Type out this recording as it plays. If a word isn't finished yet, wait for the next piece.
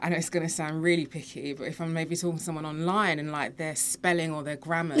I know it's going to sound really picky, but if I'm maybe talking to someone online and like their spelling or their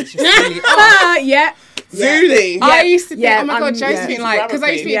grammar is just really Zuli. I used to think, oh my God, Josephine, Yeah. like, because I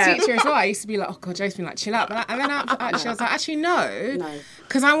used to be a teacher as well. I used to be like, oh God, Josephine, like, chill out. But and then I was like, actually, no.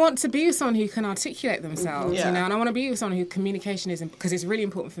 Because I want to be with someone who can articulate themselves, you know, and I want to be with someone who communication is, because it's really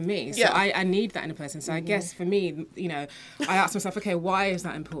important for me. So I need that in a person. So I guess for me, you know, I asked myself, okay, why is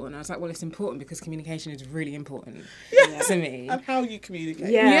that important? I was like, well, it's important because communication is really important to me. And how you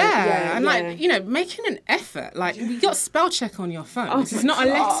communicate. And like, you know, making an effort. Like, you got spell check on your phone. This is not a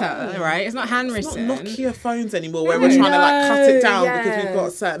letter, right? It's not handwritten. It's not Nokia phones anymore where we're trying to like cut it down because we've got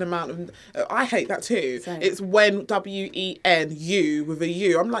a certain amount of... I hate that too. Same. It's when WENU with a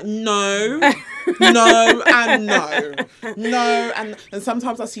U. I'm like, no, no, and no. No, and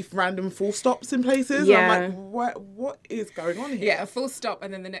sometimes I see random full stops in places. And I'm like, what is going on here? Yeah, a full stop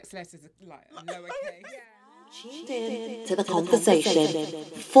and then the next letter is like a lowercase. Tuned in to the conversation.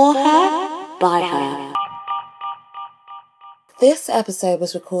 For her, by her. This episode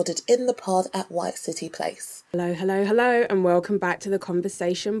was recorded in the pod at White City Place. Hello, and welcome back to the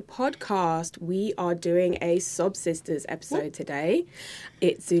Conversation podcast. We are doing a Sob Sisters episode today.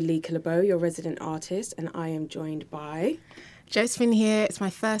 It's Zulika Lebo, your resident artist, and I am joined by... Josephine here. It's my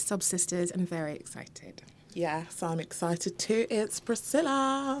first Sob Sisters. I'm very excited. Yes, I'm excited too. It's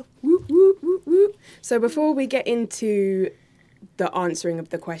Priscilla. Woo, woo, woo, woo. So before we get into the answering of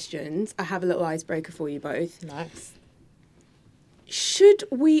the questions, I have a little icebreaker for you both. Nice. Should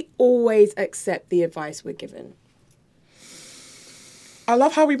we always accept the advice we're given? I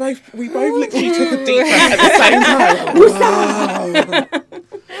love how we both literally took a deep breath at the same time.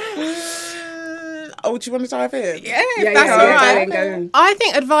 Oh, do you want to dive in? Yeah, that's all right. Go on. I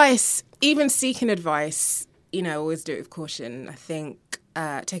think advice, even seeking advice, you know, always do it with caution. I think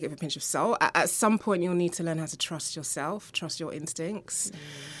take it with a pinch of salt. At some point, you'll need to learn how to trust yourself, trust your instincts.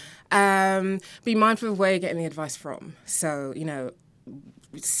 Be mindful of where you're getting the advice from. So, you know,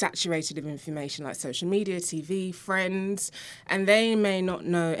 saturated with information like social media, TV, friends, and they may not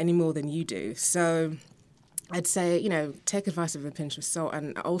know any more than you do. So I'd say, you know, take advice with a pinch of salt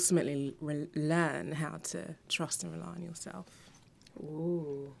and ultimately learn how to trust and rely on yourself.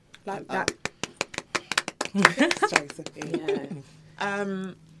 Ooh, Like that. Thanks, Josephine.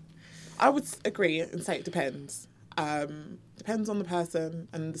 I would agree and say it depends. Depends on the person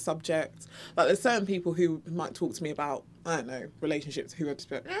and the subject. Like, there's certain people who might talk to me about, I don't know, relationships who are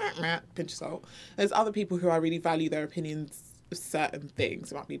just a bit, pinch of salt. There's other people who I really value their opinions of certain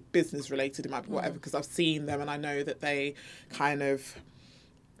things. It might be business related, it might be whatever, because I've seen them and I know that they kind of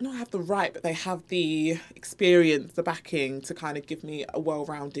not have the right, but they have the experience, the backing to kind of give me a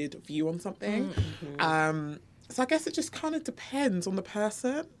well-rounded view on something. Mm-hmm. So I guess it just kind of depends on the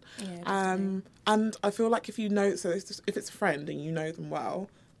person. Yeah, and I feel like if you know, so if it's a friend and you know them well,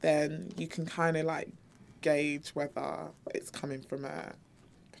 then you can kind of like gauge whether it's coming from a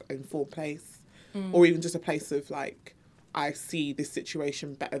informed place or even just a place of like, I see this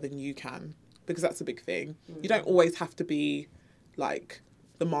situation better than you can, because that's a big thing. You don't always have to be like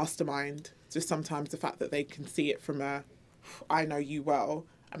the mastermind. Just sometimes the fact that they can see it from I know you well,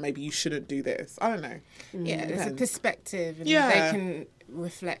 and maybe you shouldn't do this. I don't know. Yeah, there's a perspective, and they can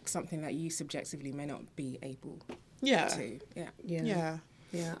reflect something that you subjectively may not be able to. Yeah,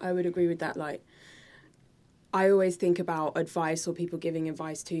 I would agree with that. Like, I always think about advice or people giving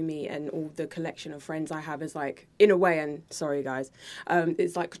advice to me and all the collection of friends I have as like, in a way, and sorry guys,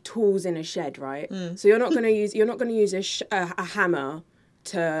 it's like tools in a shed, right? So you're not going to use a hammer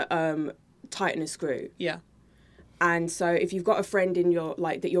to tighten a screw. Yeah. And so if you've got a friend in your,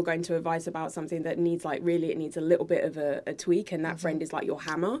 like, that you're going to advise about something that needs, like, really, it needs a little bit of a tweak, and that friend is like your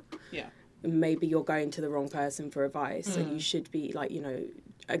hammer. Yeah. Maybe you're going to the wrong person for advice, and you should be, like, you know,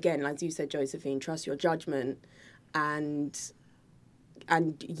 again, as you said, Josephine, trust your judgment and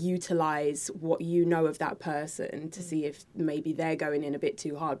utilise what you know of that person to see if maybe they're going in a bit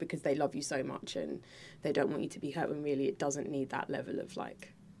too hard because they love you so much and they don't want you to be hurt, when really it doesn't need that level of,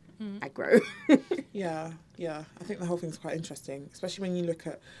 like, aggro. Yeah. I think the whole thing's quite interesting, especially when you look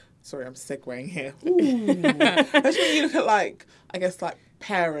at... Sorry, I'm segueing here. Especially when you look at, like, I guess, like,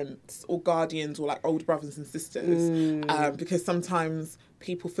 parents or guardians or, like, older brothers and sisters. Because sometimes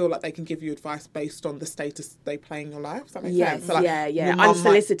people feel like they can give you advice based on the status they play in your life. Does that make sense? So, like,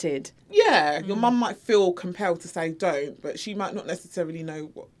 unsolicited. Your mum might feel compelled to say don't, but she might not necessarily know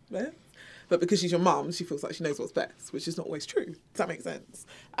what... But because she's your mum, she feels like she knows what's best, which is not always true. Does that make sense?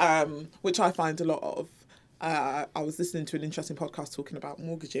 Which I find a lot of. I was listening to an interesting podcast talking about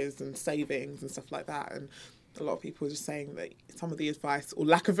mortgages and savings and stuff like that. And a lot of people are just saying that some of the advice or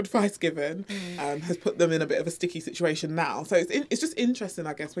lack of advice given has put them in a bit of a sticky situation now. So it's just interesting,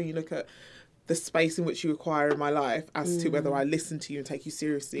 I guess, when you look at the space in which you acquire in my life as to whether I listen to you and take you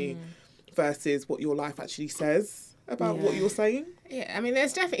seriously versus what your life actually says about what you're saying. Yeah, I mean,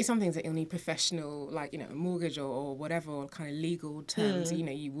 there's definitely some things that you'll need professional, like, mortgage or whatever kind of legal terms,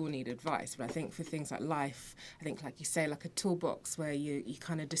 you will need advice. But I think for things like life, I think, like you say, like a toolbox where you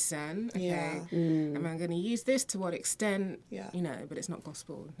kind of discern, okay, am I going to use this, to what extent, but it's not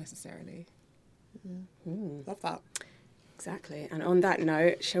gospel necessarily. Love that. Exactly. And on that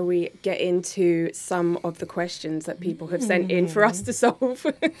note, shall we get into some of the questions that people have sent in for us to solve?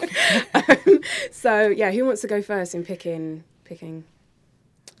 So, who wants to go first in picking?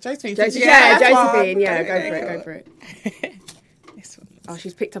 Josephine. Josephine, go for it. This one. Oh,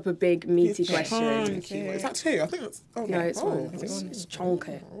 she's picked up a big, meaty question. Is that two? I think that's... Oh, No, it's one. Is it one? It's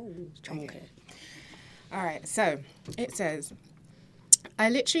chonky. Chonky. All right, so it says, I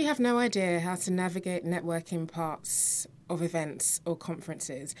literally have no idea how to navigate networking parts of events or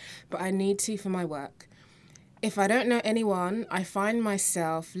conferences, but I need to for my work. If I don't know anyone, I find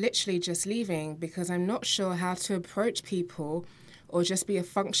myself literally just leaving because I'm not sure how to approach people or just be a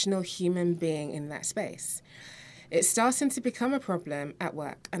functional human being in that space. It's starting to become a problem at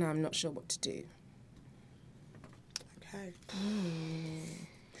work and I'm not sure what to do. Okay.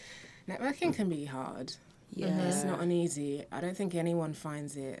 Networking can be hard. Yeah. It's not an easy. I don't think anyone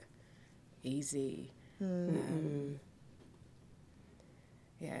finds it easy.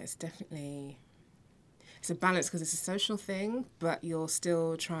 It's definitely... It's a balance because it's a social thing, but you're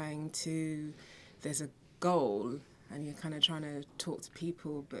still trying to... There's a goal and you're kind of trying to talk to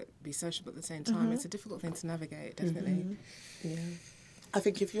people but be social at the same time. It's a difficult thing to navigate, definitely. Yeah. I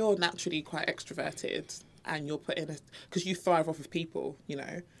think if you're naturally quite extroverted and you're put in a... Because you thrive off of people,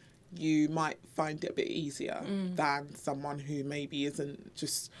 you might find it a bit easier than someone who maybe isn't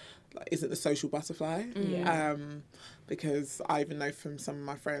a social butterfly. Because I even know from some of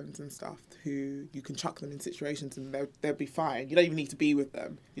my friends and stuff who you can chuck them in situations and they'll be fine. You don't even need to be with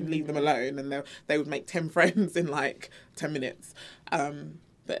them. You leave them alone and they would make 10 friends in like 10 minutes.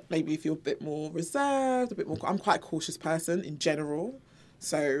 But maybe if you're a bit more reserved, I'm quite a cautious person in general.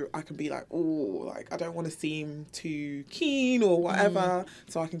 So I can be like, I don't want to seem too keen or whatever.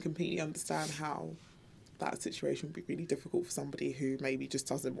 So I can completely understand how that situation would be really difficult for somebody who maybe just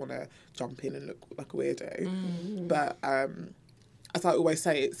doesn't want to jump in and look like a weirdo. But as I always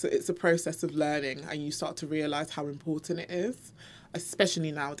say, it's a process of learning and you start to realise how important it is,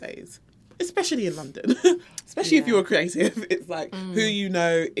 especially nowadays. Especially in London. Especially if you're creative. It's like who you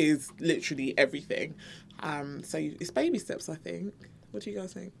know is literally everything. So it's baby steps, I think. What do you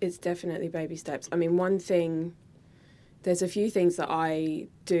guys think? It's definitely baby steps. I mean, there's a few things that I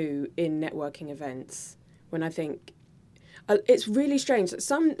do in networking events when I think it's really strange.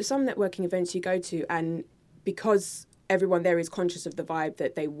 Some networking events you go to, and because everyone there is conscious of the vibe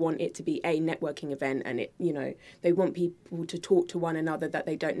that they want it to be a networking event, and they want people to talk to one another that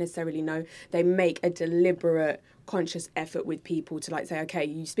they don't necessarily know, they make a deliberate conscious effort with people to like say, okay,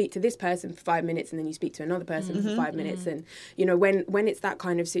 you speak to this person for 5 minutes and then you speak to another person for 5 minutes, and when it's that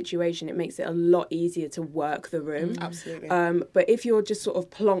kind of situation, it makes it a lot easier to work the room. Absolutely. But if you're just sort of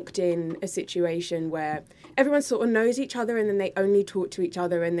plonked in a situation where everyone sort of knows each other and then they only talk to each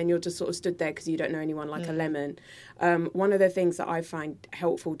other and then you're just sort of stood there because you don't know anyone like a lemon, one of the things that I find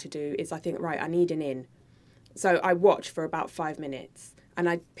helpful to do is I think, right, I need an in. So I watch for about 5 minutes and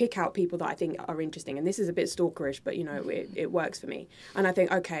I pick out people that I think are interesting. And this is a bit stalkerish, but, it works for me. And I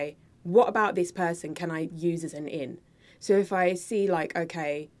think, okay, what about this person can I use as an in? So if I see like,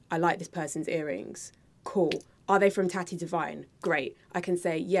 okay, I like this person's earrings, cool. Are they from Tatty Divine? Great. I can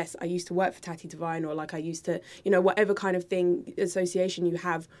say, yes, I used to work for Tatty Divine, or like I used to, whatever kind of thing, association you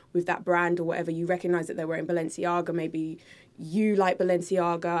have with that brand or whatever, you recognise that they're wearing Balenciaga, maybe you like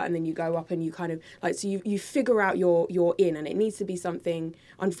Balenciaga, and then you go up and you kind of, like, so you figure out your in, and it needs to be something,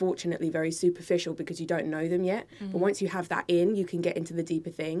 unfortunately, very superficial because you don't know them yet. But once you have that in, you can get into the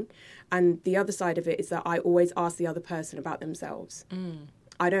deeper thing. And the other side of it is that I always ask the other person about themselves.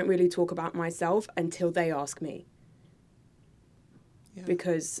 I don't really talk about myself until they ask me. Yeah.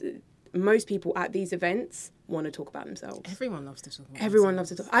 Because most people at these events want to talk about themselves. Everyone loves to talk about Everyone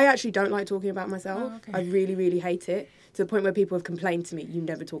themselves. loves to talk. I actually don't like talking about myself. Oh, okay. I really, really hate it. To the point where people have complained to me, you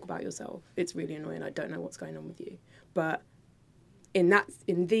never talk about yourself. It's really annoying. I don't know what's going on with you. But in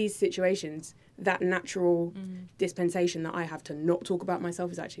these situations, that natural dispensation that I have to not talk about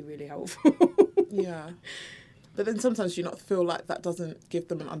myself is actually really helpful. Yeah. But then sometimes you not feel like that doesn't give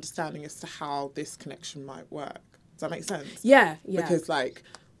them an understanding as to how this connection might work. Does that make sense? Yeah. Because, like,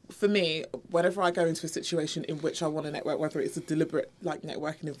 for me, whenever I go into a situation in which I want to network, whether it's a deliberate like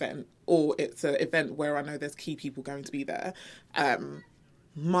networking event or it's an event where I know there's key people going to be there,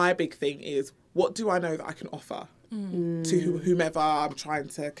 my big thing is, what do I know that I can offer to whomever I'm trying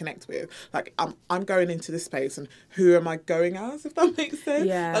to connect with? Like, I'm going into this space, and who am I going as, if that makes sense?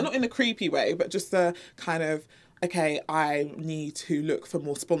 Yeah. Like, not in a creepy way, but just a kind of, okay, I need to look for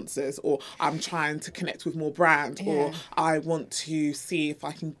more sponsors, or I'm trying to connect with more brands, or I want to see if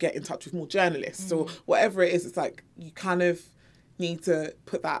I can get in touch with more journalists, or whatever it is. It's like, you kind of need to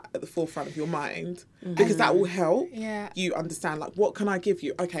put that at the forefront of your mind, because that will help you understand, like, what can I give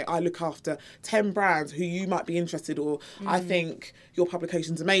you? Okay, I look after 10 brands who you might be interested, or I think your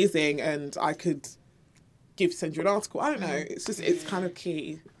publication's amazing and I could send you an article. I don't know. It's just, it's kind of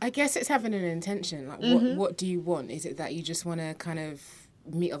key. I guess it's having an intention. Like, what do you want? Is it that you just want to kind of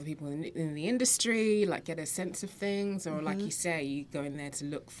meet other people in the industry, like get a sense of things, or like you say, you go in there to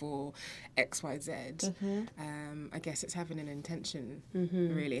look for X, Y, Z. I guess it's having an intention,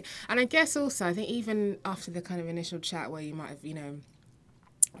 really. And I guess also, I think even after the kind of initial chat where you might have, you know,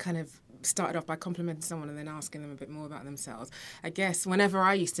 kind of started off by complimenting someone and then asking them a bit more about themselves. I guess whenever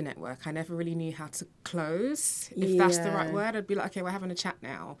I used to network, I never really knew how to close, if that's the right word. I'd be like, okay, we're having a chat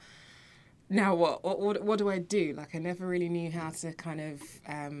now. Now what do I do? Like, I never really knew how to kind of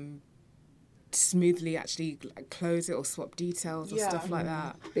smoothly actually like, close it or swap details or stuff like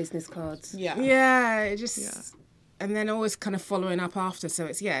that. Business cards. Yeah, it just... And then always kind of following up after. So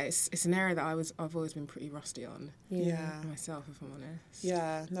it's an area that I've always been pretty rusty on. Myself, if I'm honest.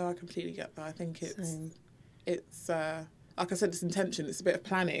 Yeah, no, I completely get that. I think it's like I said, it's intention. It's a bit of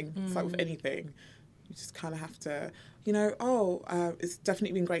planning. It's like with anything. You just kind of have to, you know, it's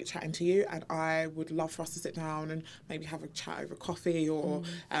definitely been great chatting to you, and I would love for us to sit down and maybe have a chat over coffee, or,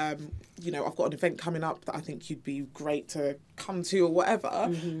 you know, I've got an event coming up that I think you'd be great to come to, or whatever.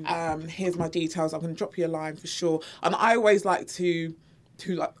 Here's my details. I'm going to drop you a line for sure. And I always like to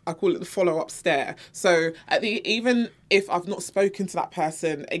like, I call it the follow-up stare. So even if I've not spoken to that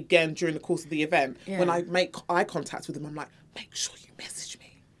person again during the course of the event, when I make eye contact with them, I'm like, make sure you message me.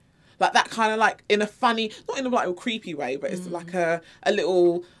 Like that kind of like in a funny, not in a like a creepy way, but it's like a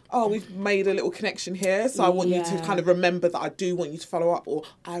little, we've made a little connection here. So I want you to kind of remember that I do want you to follow up, or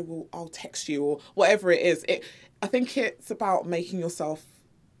I'll text you, or whatever it is. I think it's about making yourself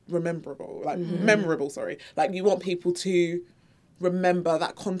memorable. Like you want people to remember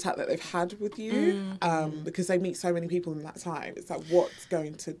that contact that they've had with you, because they meet so many people in that time. It's like, what's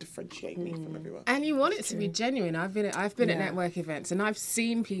going to differentiate me from everyone? And you want it to be genuine. I've been at network events, and I've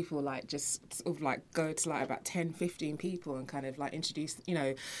seen people like just sort of like go to like about 10, 15 people and kind of like introduce, you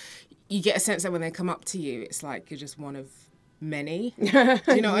know, you get a sense that when they come up to you, it's like you're just one of many. Do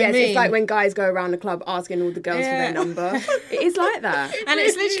you know what I mean? It's like when guys go around the club asking all the girls for their number. It is like that. And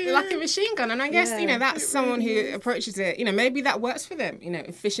it's literally like a machine gun. And I guess, you know, that's someone who approaches it, you know, maybe that works for them, you know,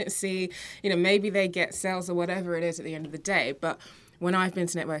 efficiency, you know, maybe they get sales or whatever it is at the end of the day. But when I've been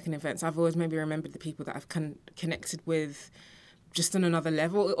to networking events, I've always maybe remembered the people that I've connected with just on another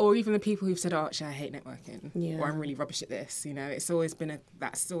level, or even the people who've said, oh, actually, I hate networking, or I'm really rubbish at this. You know, it's always been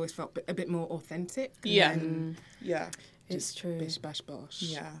that's always felt a bit more authentic. Yeah. It's true. Bish, bash, bosh.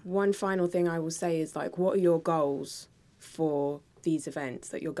 Yeah. One final thing I will say is, like, what are your goals for these events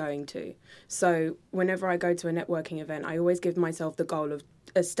that you're going to? So whenever I go to a networking event, I always give myself the goal of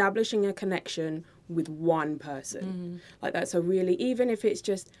establishing a connection with one person. Like that. So really, even if it's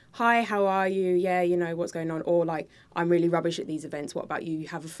just, hi, how are you? Yeah, you know, what's going on? Or like, I'm really rubbish at these events. What about you? You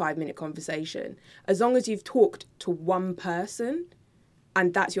have a 5-minute conversation. As long as you've talked to one person,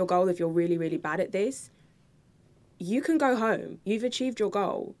 and that's your goal, if you're really, really bad at this, you can go home. You've achieved your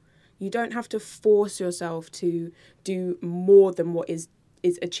goal. You don't have to force yourself to do more than what is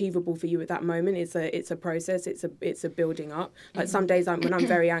achievable for you at that moment. It's a process. It's a building up. Like some days when I'm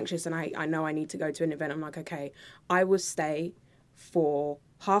very anxious and I know I need to go to an event, I'm like, okay, I will stay for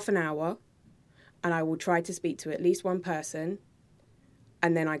half an hour and I will try to speak to at least one person,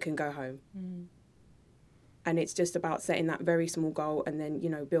 and then I can go home. And it's just about setting that very small goal and then, you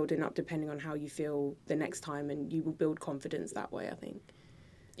know, building up depending on how you feel the next time, and you will build confidence that way, I think.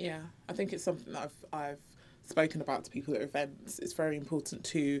 Yeah, I think it's something that I've spoken about to people at events. It's very important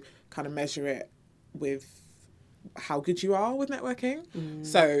to kind of measure it with how good you are with networking.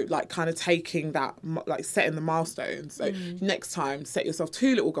 So like kind of taking that, like setting the milestones. So next time set yourself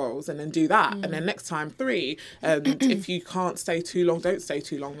 2 little goals and then do that. And then next time 3. And if you can't stay too long, don't stay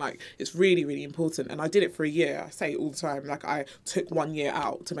too long. Like it's really, really important. And I did it for a year. I say it all the time. Like I took 1 year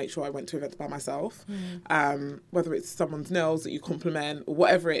out to make sure I went to events by myself. Whether it's someone's nails that you compliment or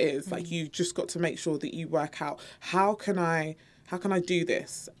whatever it is, like you just got to make sure that you work out how can I do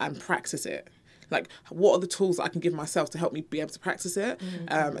this and practice it. Like, what are the tools that I can give myself to help me be able to practice it?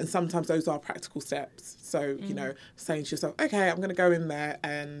 And sometimes those are practical steps. So, you know, saying to yourself, okay, I'm going to go in there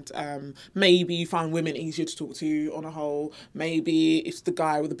and maybe you find women easier to talk to on a whole. Maybe it's the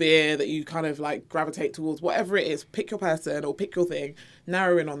guy with the beer that you kind of like gravitate towards. Whatever it is, pick your person or pick your thing,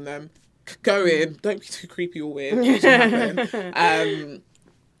 narrow in on them, go in. Don't be too creepy or weird. It shouldn't happen.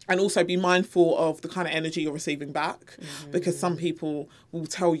 And also be mindful of the kind of energy you're receiving back, because some people will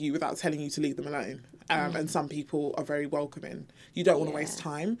tell you without telling you to leave them alone. And some people are very welcoming. You don't want to waste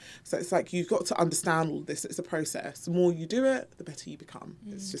time. So it's like you've got to understand all this. It's a process. The more you do it, the better you become.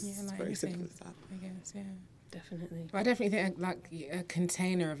 It's just very simple as that. I guess, yeah. Definitely. But I definitely think like a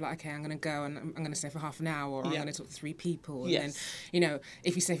container of like, okay, I'm going to go and I'm going to stay for half an hour, or I'm going to talk to 3 people. And then, you know,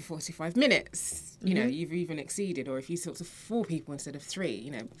 if you stay for 45 minutes, you know, you've even exceeded. Or if you talk to 4 people instead of 3,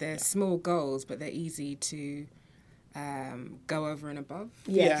 you know, they're small goals, but they're easy to go over and above.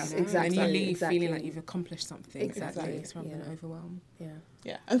 Yes, you know? exactly. And you leave feeling like you've accomplished something. Exactly. Rather than overwhelm.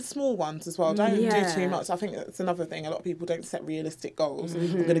 Yeah, and small ones as well. Don't do too much. I think that's another thing. A lot of people don't set realistic goals.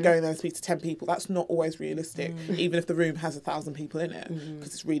 I'm going to go in there and speak to 10 people. That's not always realistic, even if the room has 1,000 people in it,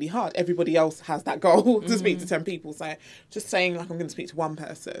 because it's really hard. Everybody else has that goal to speak to 10 people. So just saying like I'm going to speak to one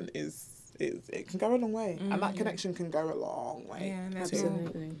person it can go a long way, and that connection can go a long way. Yeah, and there's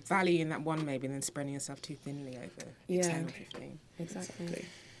Absolutely. more value in that one maybe than spreading yourself too thinly over 10 or 15. Exactly.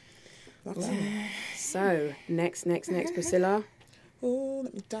 Lovely. So, next, Priscilla. Oh,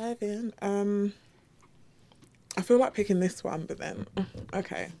 let me dive in. I feel like picking this one, but then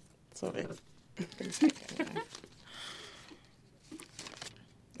okay, sorry.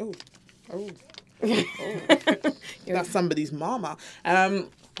 Oh, that's somebody's mama.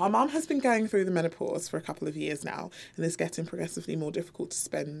 My mum has been going through the menopause for a couple of years now and is getting progressively more difficult to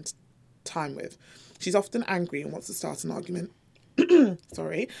spend time with. She's often angry and wants to start an argument.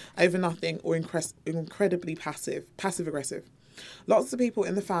 Over nothing, or incredibly passive-aggressive. Lots of people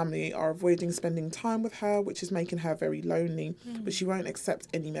in the family are avoiding spending time with her, which is making her very lonely, but she won't accept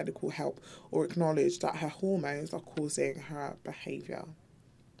any medical help or acknowledge that her hormones are causing her behaviour.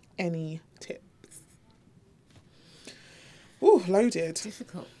 Any tips? Ooh, loaded.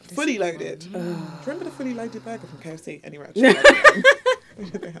 Difficult. Fully loaded. Do you remember the fully loaded burger from KFC? Anyway,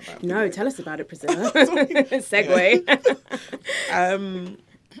 No, tell us about it, Priscilla. Segue.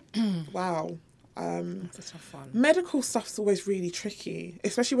 Wow. That's a tough one. Medical stuff's always really tricky,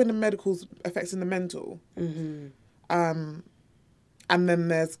 especially when the medical's affecting the mental. And then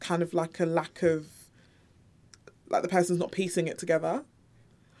there's kind of like a lack of, like the person's not piecing it together.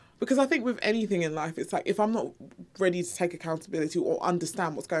 Because I think with anything in life, it's like if I'm not ready to take accountability or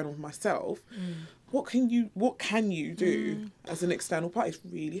understand what's going on with myself, what can you do as an external party? It's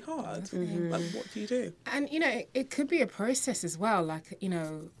really hard. Like, what do you do? And, you know, it could be a process as well. Like, you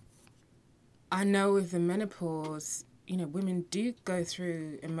know, I know with the menopause, you know, women do go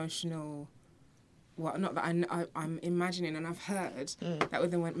through emotional... Well, not that I'm imagining, and I've heard that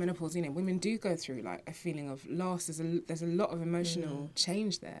with the menopause, you know, women do go through like a feeling of loss. There's a lot of emotional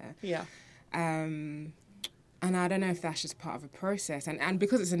change there. Yeah. And I don't know if that's just part of a process. And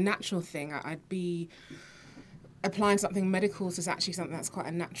because it's a natural thing, I'd be applying something medical to actually something that's quite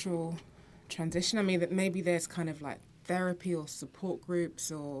a natural transition. I mean, that maybe there's kind of like therapy or support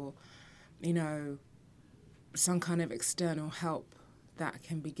groups or, you know, some kind of external help that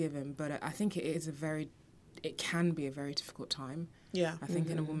can be given, but I think it can be a very difficult time. Yeah. I think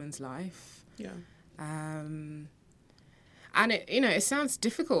in a woman's life. Yeah. And it, you know, it sounds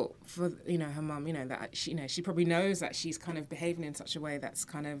difficult for, you know, her mum, you know, that she, you know, she probably knows that she's kind of behaving in such a way that's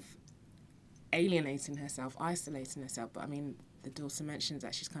kind of alienating herself, isolating herself. But I mean, the daughter mentions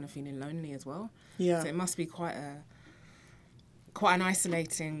that she's kind of feeling lonely as well. Yeah. So it must be quite an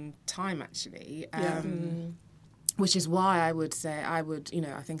isolating time, actually. Which is why I would say you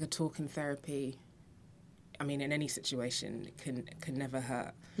know, I think a talk in therapy, I mean, in any situation, can never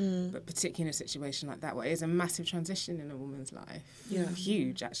hurt. But particularly in a situation like that, where it is a massive transition in a woman's life. Yeah.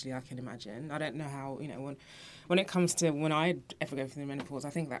 Huge, actually, I can imagine. I don't know how, you know, when it comes to when I ever go through the menopause, I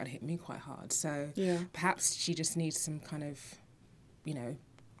think that would hit me quite hard. So perhaps she just needs some kind of, you know,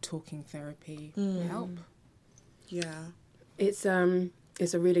 talking therapy help. Yeah. It's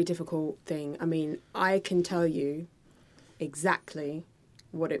It's a really difficult thing. I mean, I can tell you exactly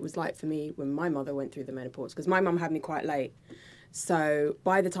what it was like for me when my mother went through the menopause, because my mum had me quite late. So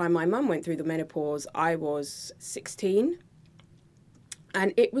by the time my mum went through the menopause, I was 16.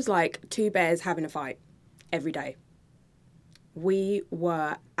 And it was like two bears having a fight every day. We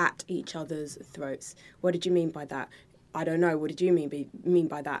were at each other's throats. What did you mean by that? I don't know. What did you mean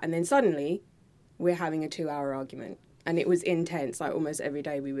by that? And then suddenly, we're having a 2-hour argument. And it was intense. Like almost every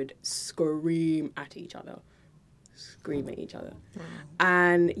day we would scream at each other. Wow.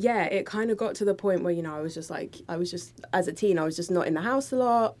 And yeah, it kind of got to the point where, I was just, as a teen, I was just not in the house a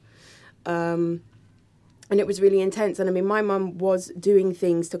lot. And it was really intense. And I mean, my mum was doing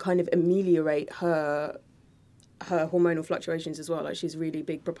things to kind of ameliorate her hormonal fluctuations as well. Like, she's a really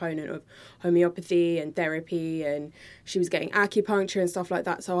big proponent of homeopathy and therapy, and she was getting acupuncture and stuff like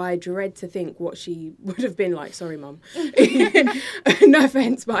that. So I dread to think what she would have been like. Sorry, Mum. No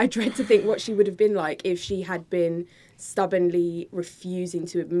offense, but I dread to think what she would have been like if she had been stubbornly refusing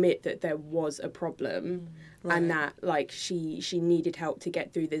to admit that there was a problem. Right. And that, like, she needed help to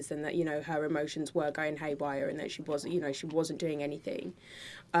get through this, and that, her emotions were going haywire, and that she wasn't doing anything.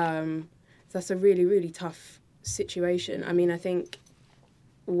 So that's a really, really tough situation. I mean, I think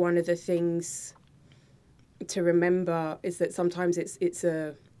one of the things to remember is that sometimes it's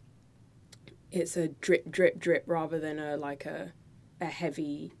a drip, drip, drip rather than a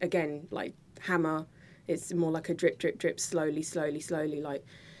heavy, again, like hammer. It's more like a drip, drip, drip, slowly, slowly, slowly, like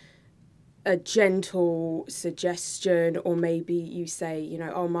a gentle suggestion. Or maybe you say,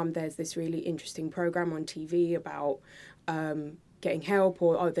 oh, Mum, there's this really interesting program on TV about getting help,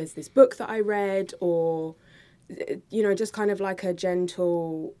 or, oh, there's this book that I read, or, just kind of like a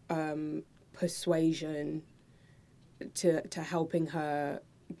gentle persuasion to helping her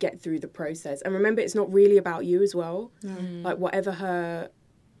get through the process. And remember, it's not really about you as well. Like, whatever her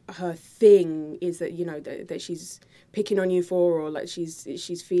thing is that, that she's picking on you for, or like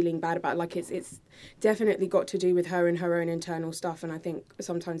she's feeling bad about, like, it's definitely got to do with her and her own internal stuff. And I think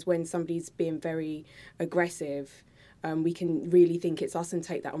sometimes when somebody's being very aggressive, we can really think it's us and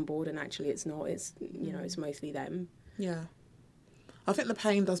take that on board, and actually it's not. It's it's mostly them. Yeah, I think the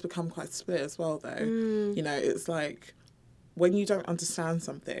pain does become quite split as well, though. It's like when you don't understand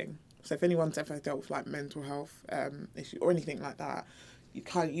something. So if anyone's ever dealt with like mental health issue or anything like that,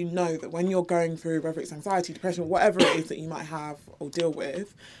 you know that when you're going through, whether it's anxiety, depression, whatever it is that you might have or deal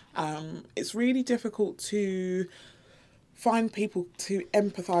with, it's really difficult to find people to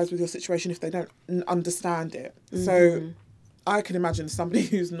empathise with your situation if they don't understand it. Mm-hmm. So I can imagine somebody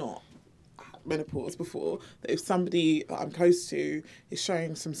who's not had menopause before, that if somebody that I'm close to is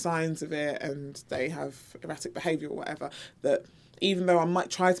showing some signs of it and they have erratic behaviour or whatever, that even though I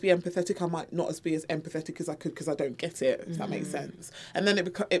might try to be empathetic, I might not be as empathetic as I could because I don't get it, if that makes sense. And then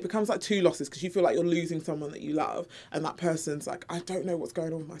it becomes like two losses, because you feel like you're losing someone that you love, and that person's like, I don't know what's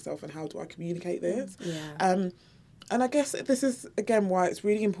going on with myself and how do I communicate this? Yeah. And I guess this is, again, why it's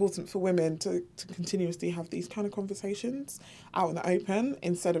really important for women to continuously have these kind of conversations out in the open,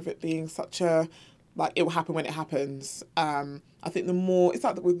 instead of it being such a, like, it will happen when it happens. I think the more, it's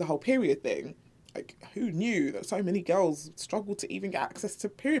like with the whole period thing, like, who knew that so many girls struggled to even get access to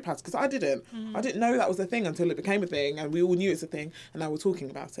period pads? Because I didn't. I didn't know that was a thing until it became a thing, and we all knew it's a thing, and now we're talking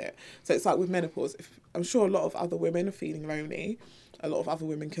about it. So it's like with menopause, I'm sure a lot of other women are feeling lonely. A lot of other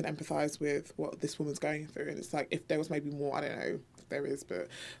women can empathise with what this woman's going through. And it's like, if there was maybe more, I don't know if there is, but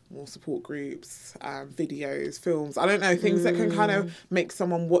more support groups, videos, films, I don't know, things that can kind of make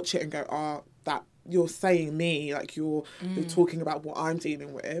someone watch it and go, oh, that you're saying me, like you're talking about what I'm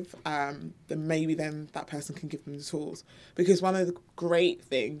dealing with, then maybe then that person can give them the tools. Because one of the great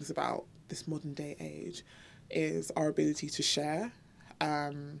things about this modern day age is our ability to share.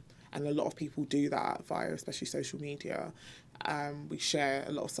 And a lot of people do that via especially social media. We share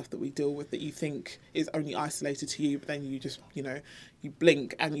a lot of stuff that we deal with that you think is only isolated to you, but then you just, you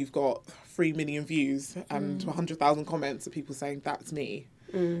blink and you've got 3 million views and 100,000 comments of people saying, that's me.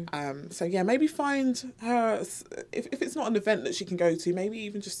 So yeah, maybe find her, if it's not an event that she can go to, maybe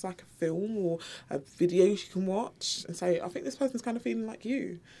even just like a film or a video she can watch and say, I think this person's kind of feeling like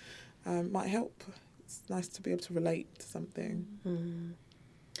you. Might help. It's nice to be able to relate to something.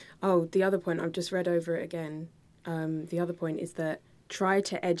 Oh, the other point, I've just read over it again. The other point is that try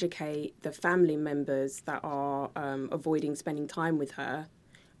to educate the family members that are avoiding spending time with her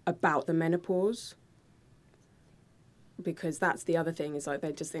about the menopause. Because that's the other thing, is like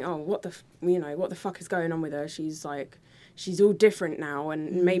they just think, oh, what the fuck is going on with her? She's all different now,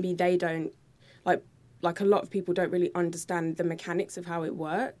 and maybe they don't like a lot of people don't really understand the mechanics of how it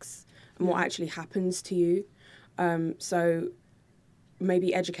works and what actually happens to you. So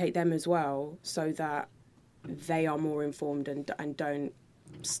maybe educate them as well, so that they are more informed and don't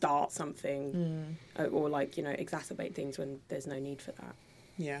start something or like, you know, exacerbate things when there's no need for that.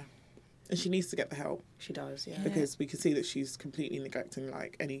 Yeah. And she needs to get the help. She does, yeah. Because we can see that she's completely neglecting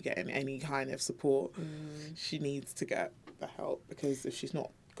like getting any kind of support. She needs to get the help, because if she's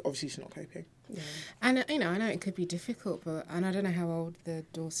not, obviously she's not coping. Yeah. And, you know, I know it could be difficult, and I don't know how old the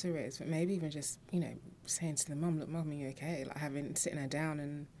daughter is, but maybe even just, you know, saying to the mum, look, Mum, are you okay? Like sitting her down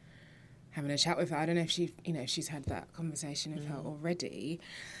and having a chat with her. I don't know if she's had that conversation with her already.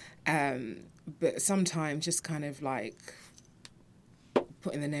 But sometimes just kind of like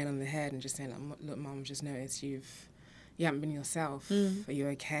putting the nail on the head and just saying, like, look, Mum, just noticed you haven't been yourself. Are you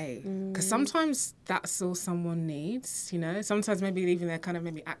okay? Because sometimes that's all someone needs, you know. Sometimes maybe even they're kind of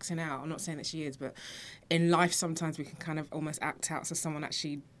maybe acting out. I'm not saying that she is, but in life sometimes we can kind of almost act out so someone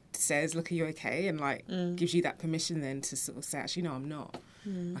actually says, look, are you okay? And like gives you that permission then to sort of say, actually, no, I'm not.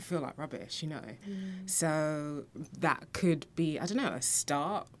 I feel like rubbish, you know. So that could be, I don't know, a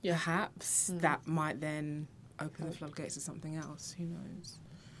start, perhaps, that might then open the floodgates to something else. Who knows?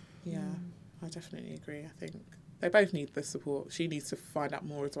 Yeah, I definitely agree. I think they both need the support. She needs to find out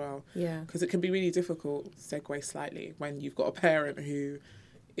more as well. Yeah. Because it can be really difficult, segue slightly, when you've got a parent who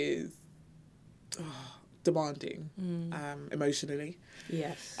is demanding emotionally.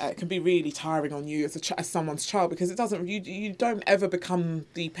 Yes. It can be really tiring on you as someone's child, because it doesn't. You don't ever become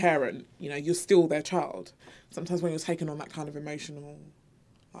the parent. You know, you're still their child. Sometimes when you're taking on that kind of emotional,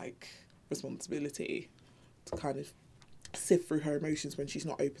 like, responsibility to kind of sift through her emotions when she's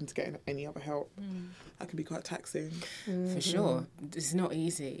not open to getting any other help, that can be quite taxing. For sure. It's not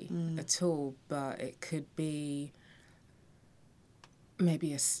easy at all, but it could be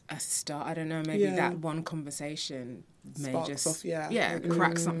maybe a start. I don't know, maybe that one conversation may Sparks just off,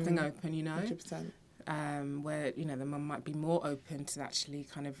 crack something open, you know. 100%. Where, you know, the mum might be more open to actually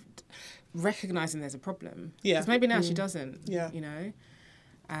kind of recognising there's a problem. Yeah. Because maybe now she doesn't, Yeah. you know.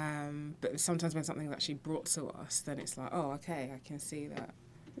 But sometimes when something's actually brought to us, then it's like, oh, okay, I can see that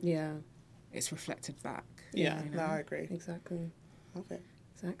Yeah. it's reflected back. Yeah, you know? no, I agree. Exactly. Love it.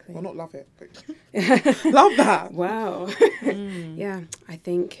 Exactly. Well, not love it, but love that. Wow. Yeah, I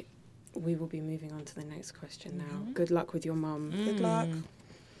think we will be moving on to the next question now. Good luck with your mum. Good luck.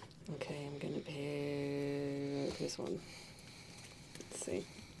 Okay, I'm going to pick this one. Let's see.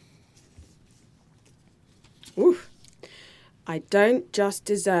 Oof. I don't just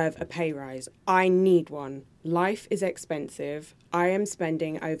deserve a pay rise. I need one. Life is expensive. I am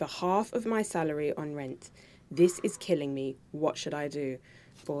spending over half of my salary on rent. This is killing me. What should I do?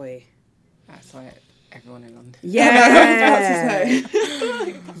 Boy. That's like everyone in London. Yeah. I was about to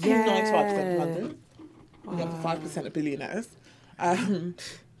say. Yeah. 95% of London. The other 5% of billionaires.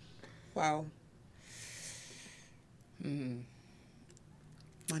 Wow. Money,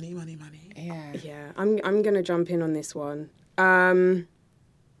 money, money. Yeah. Yeah, I'm going to jump in on this one.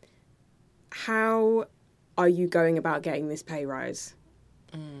 How are you going about getting this pay rise?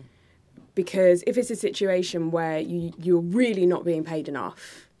 Because if it's a situation where you're really not being paid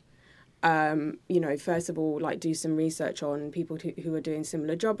enough, you know, first of all, like, do some research on people who are doing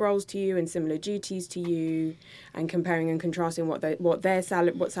similar job roles to you and similar duties to you, and comparing and contrasting what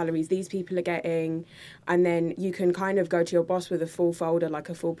salaries these people are getting, and then you can kind of go to your boss with a full folder, like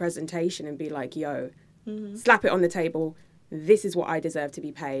a full presentation, and be like, yo, slap it on the table. This is what I deserve to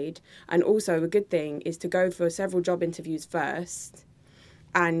be paid. And also, a good thing is to go for several job interviews first,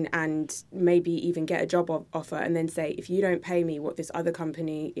 and maybe even get a job offer, and then say, if you don't pay me what this other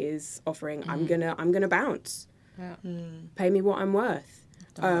company is offering, I'm gonna bounce. Yeah. Pay me what I'm worth.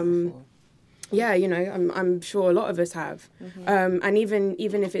 Done that before. Yeah, you know, I'm sure a lot of us have. And even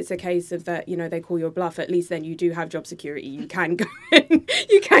if it's a case of that, you know, they call your bluff, at least then you do have job security. You can go.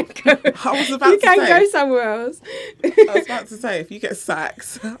 You can go. I was about to say. go somewhere else. I was about to say, if you get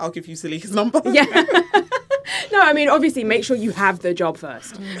sacked, I'll give you Salika's number. Yeah. No, I mean, obviously, make sure you have the job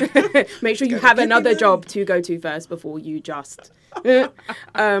first. Make sure you have another job to go to first before you just...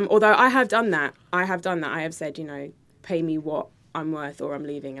 although I have done that. I have said, you know, pay me what I'm worth or I'm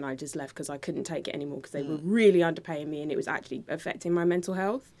leaving, and I just left because I couldn't take it anymore because they were really underpaying me and it was actually affecting my mental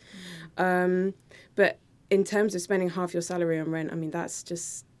health. But in terms of spending half your salary on rent, I mean, that's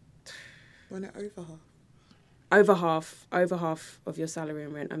just... Run it over half. Over half of your salary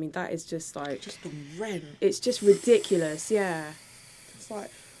and rent. I mean, that is just like... Just the rent. It's just ridiculous, yeah. It's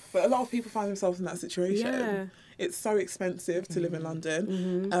like... But a lot of people find themselves in that situation. Yeah. it's so expensive to live in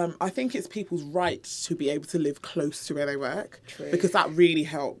London. I think it's people's right to be able to live close to where they work, because that really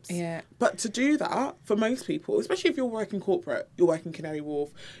helps. Yeah. But to do that, for most people, especially if you're working corporate, you're working Canary Wharf,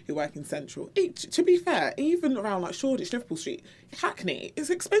 you're working Central. To be fair, even around like Shoreditch, Liverpool Street, Hackney, it's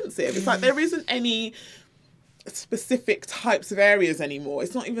expensive. It's like there isn't any specific types of areas anymore.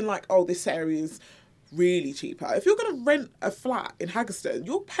 It's not even like, oh, this area is really cheaper. If you're going to rent a flat in Haggerston,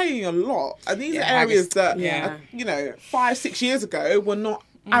 you're paying a lot. And these are areas that, 5-6 years ago were not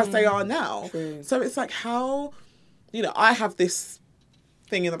as they are now. True. So it's like how, I have this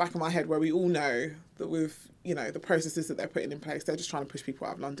thing in the back of my head where we all know that with, the processes that they're putting in place, they're just trying to push people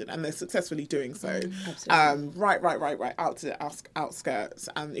out of London, and they're successfully doing so. Right out to the outskirts.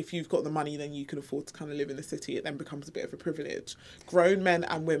 And if you've got the money, then you can afford to kind of live in the city. It then becomes a bit of a privilege. Grown men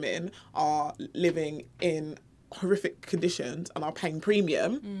and women are living in horrific conditions and are paying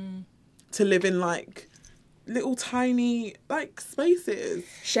premium to live in like little tiny like spaces,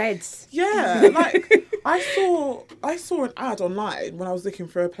 sheds. Yeah, like I saw an ad online when I was looking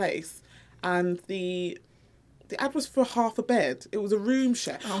for a place, and the ad was for half a bed. It was a room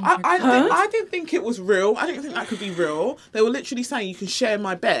share. I didn't think it was real. I didn't think that could be real. They were literally saying you can share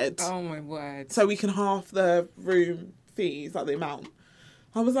my bed. Oh my word! So we can half the room fees, like the amount.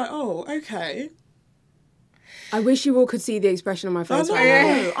 I was like, oh, okay. I wish you all could see the expression on my face right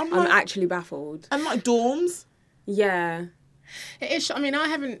now. I'm actually baffled. And like dorms. Yeah. It is. I mean, I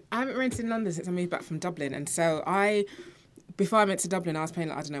haven't rented in London since I moved back from Dublin, and so before I went to Dublin, I was paying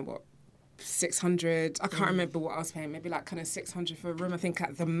like, I don't know what, 600. I can't remember what I was paying. Maybe like kind of 600 for a room. I think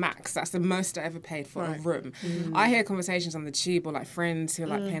at the max, that's the most I ever paid for a room. I hear conversations on the tube or like friends who are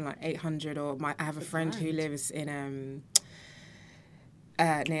like paying like 800. Or I have a friend who lives in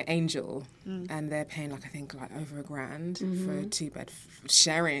near Angel, and they're paying like I think like over $1,000 for a 2-bed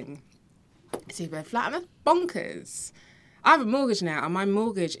sharing 2-bed flat, and that's bonkers. I have a mortgage now, and my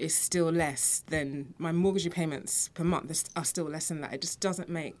mortgage is still less than my mortgage repayments per month are still less than that. It just doesn't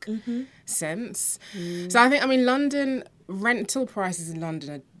make sense. So I mean, London rental prices in London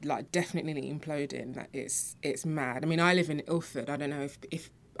are like definitely imploding. Like it's mad. I mean, I live in Ilford. I don't know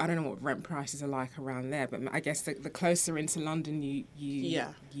if I don't know what rent prices are like around there, but I guess the closer into London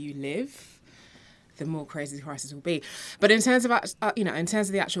you live, the more crazy the prices will be. But in terms of in terms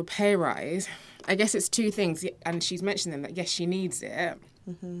of the actual pay rise, I guess it's two things, and she's mentioned them, that yes, she needs it,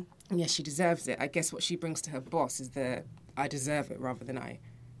 and yes, she deserves it. I guess what she brings to her boss is the I deserve it rather than I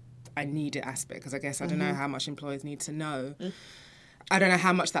need it aspect, because I guess I don't know how much employers need to know. I don't know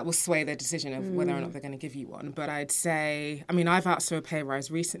how much that will sway their decision of whether or not they're going to give you one. But I'd say, I mean, I've asked for a pay rise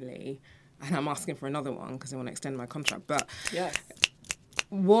recently, and I'm asking for another one because I want to extend my contract. But yes.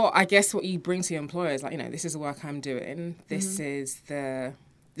 I guess what you bring to your employer is like, this is the work I'm doing. This is the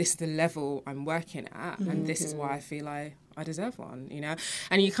level I'm working at, and this is why I feel I deserve one,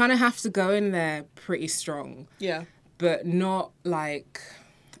 And you kind of have to go in there pretty strong. Yeah. But not like,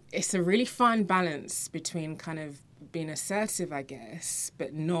 it's a really fine balance between kind of being assertive, I guess,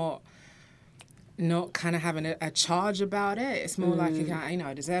 but not kind of having a charge about it. It's more like,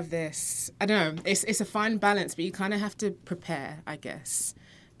 I deserve this. I don't know. It's a fine balance, but you kind of have to prepare, I guess,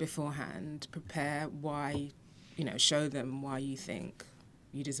 beforehand. Prepare why, show them why you think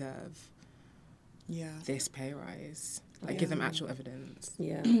you deserve this pay rise. Like, give them actual evidence.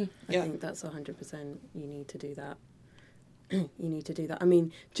 Yeah, I think that's 100%. You need to do that. You need to do that. I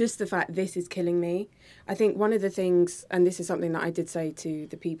mean, just the fact this is killing me. I think one of the things, and this is something that I did say to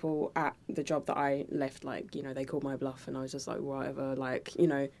the people at the job that I left, like, they called my bluff, and I was just like, whatever, like,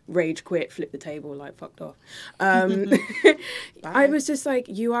 rage quit, flip the table, like, fucked off. I was just like,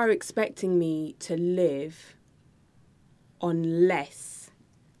 you are expecting me to live on less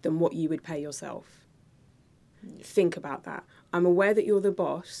than what you would pay yourself. Think about that. I'm aware that you're the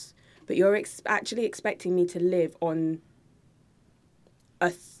boss, but you're actually expecting me to live on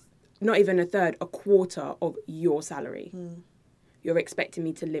not even a third, a quarter of your salary. You're expecting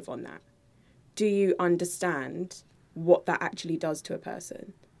me to live on that. Do you understand what that actually does to a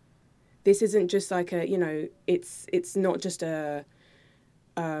person? This isn't just like it's not just a,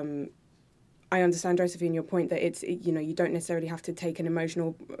 I understand, Josephine, your point that it's, you don't necessarily have to take an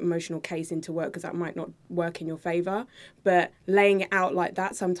emotional case into work because that might not work in your favour. But laying it out like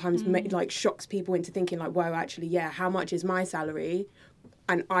that sometimes shocks people into thinking like, well, actually, how much is my salary?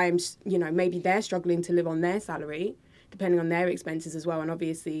 And I'm, maybe they're struggling to live on their salary, depending on their expenses as well. And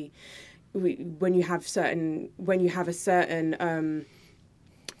obviously, when you have a certain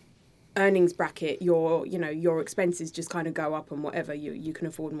earnings bracket, your expenses just kind of go up and whatever, you can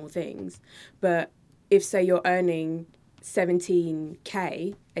afford more things. But if, say, you're earning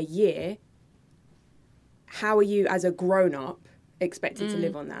 17k a year, how are you as a grown-up expected to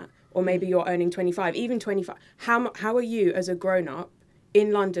live on that? Or maybe you're earning 25, even 25. How are you as a grown-up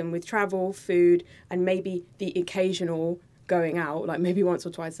in London with travel, food, and maybe the occasional going out, like maybe once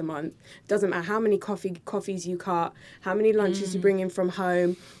or twice a month? Doesn't matter how many coffees you cut, how many lunches you bring in from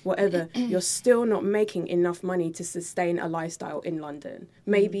home, whatever. You're still not making enough money to sustain a lifestyle in London.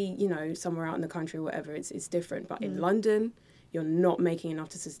 Maybe, you know, somewhere out in the country or whatever, it's different. But in London, you're not making enough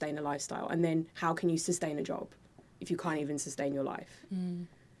to sustain a lifestyle. And then how can you sustain a job if you can't even sustain your life?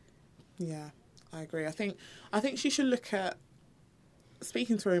 Yeah, I agree. I think she should look at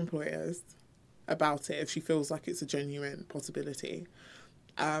speaking to her employers about it if she feels like it's a genuine possibility.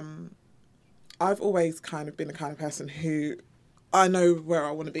 I've always kind of been the kind of person who I know where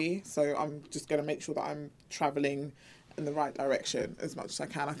I want to be, so I'm just going to make sure that I'm travelling in the right direction as much as I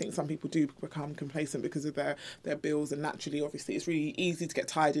can. I think some people do become complacent because of their bills, and naturally, obviously, it's really easy to get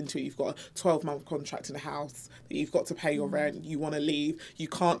tied into it. You've got a 12-month contract in a house that you've got to pay your rent, you want to leave, you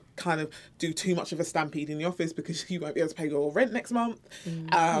can't kind of do too much of a stampede in the office because you won't be able to pay your rent next month.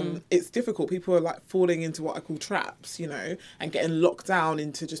 It's difficult. People are like falling into what I call traps, you know, and getting locked down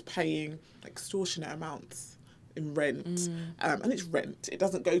into just paying extortionate amounts in rent. And it's rent. It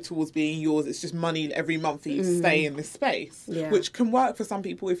doesn't go towards being yours. It's just money every month for you to stay in this space, which can work for some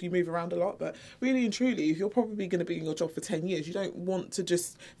people if you move around a lot. But really and truly, if you're probably going to be in your job for 10 years, you don't want to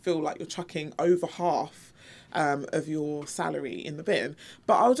just feel like you're chucking over half of your salary in the bin.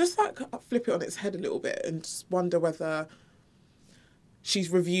 But I'll just like flip it on its head a little bit and just wonder whether she's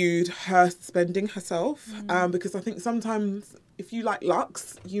reviewed her spending herself, because I think sometimes if you like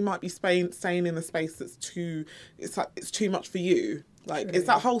luxe, you might be staying in a space that's too much for you. Like it's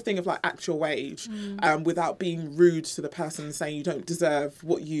that whole thing of like actual wage, without being rude to the person saying you don't deserve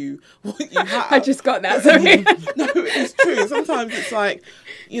what you have. I just got that, sorry. No, it's true. Sometimes it's like,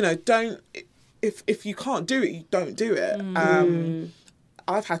 you know, if you can't do it, you don't do it.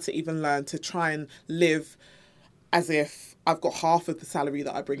 I've had to even learn to try and live as if I've got half of the salary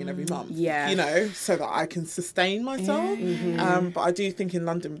that I bring in every month, you know, so that I can sustain myself. But I do think in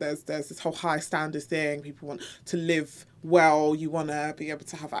London there's this whole high standards thing. People want to live well. You want to be able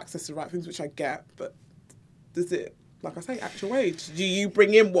to have access to the right things, which I get. But does it, like I say, actual wage? Do you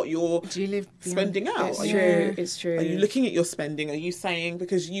bring in what you're spending out? It's true. Are you looking at your spending? Are you saying,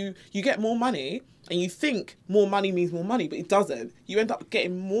 because you get more money and you think more money means more money, but it doesn't. You end up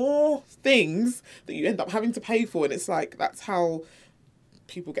getting more things that you end up having to pay for. And it's like, that's how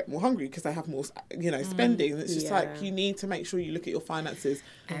people get more hungry, because they have more, you know, spending. And it's just like, you need to make sure you look at your finances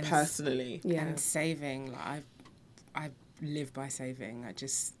personally. And saving. Like I live by saving. I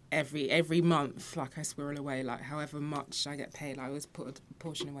just, every month, like I squirrel away, like however much I get paid, I always put a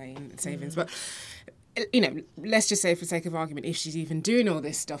portion away in savings. But you know, let's just say for sake of argument, if she's even doing all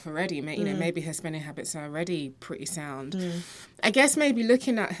this stuff already, you know, maybe her spending habits are already pretty sound. I guess maybe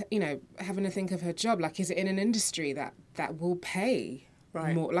looking at, you know, having to think of her job, like, is it in an industry that will pay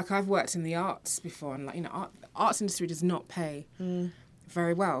more? Like, I've worked in the arts before, and like, you know, arts industry does not pay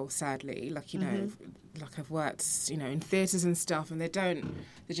very well, sadly. Like, you know, like I've worked, you know, in theatres and stuff, and they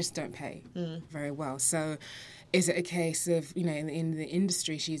just don't pay very well. So is it a case of, you know, in the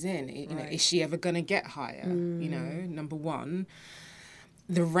industry she's in, you know, is she ever going to get higher? You know, number one.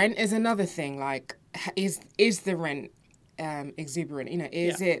 The rent is another thing. Like, is the rent exuberant? You know,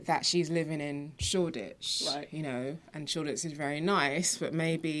 is it that she's living in Shoreditch? You know, and Shoreditch is very nice, but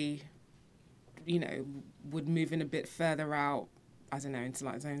maybe, you know, would move in a bit further out, I don't know, into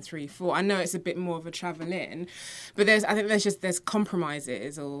like zone 3, 4. I know it's a bit more of a travel in, but I think there's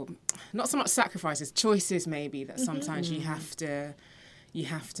compromises, or not so much sacrifices, choices maybe that sometimes you have to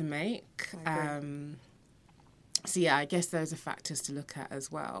make. So yeah, I guess those are factors to look at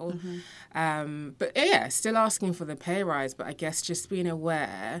as well. But yeah, still asking for the pay rise, but I guess just being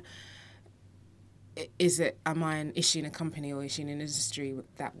aware, is she in a company or is she in an industry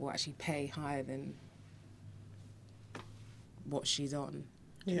that will actually pay higher than what she's on?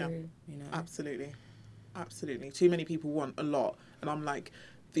 Yeah, you know? Absolutely. Too many people want a lot, and I'm like,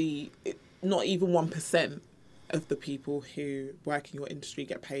 not even 1% of the people who work in your industry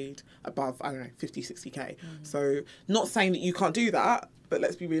get paid above, I don't know, 50, 60k. So not saying that you can't do that, but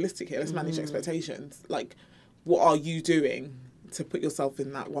let's be realistic here. Let's manage expectations. Like, what are you doing to put yourself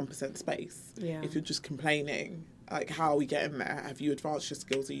in that 1% space? If you're just complaining, like, how are we getting there? Have you advanced your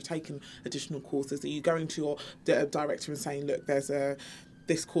skills? Are you taking additional courses? Are you going to your director and saying, look, there's a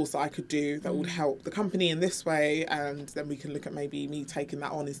this course that I could do that would help the company in this way, and then we can look at maybe me taking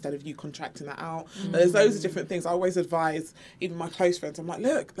that on instead of you contracting that out. There's loads of different things. I always advise even my close friends, I'm like,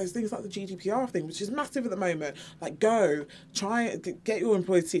 look, there's things like the GDPR thing, which is massive at the moment. Like, go, try, get your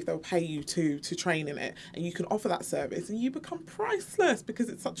employees to see if they'll pay you to train in it, and you can offer that service, and you become priceless because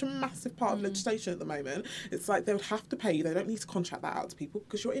it's such a massive part of legislation at the moment. It's like they would have to pay you. They don't need to contract that out to people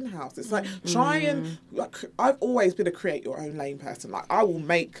because you're in-house. It's like, try and, like, I've always been a create your own lane person. Like, I will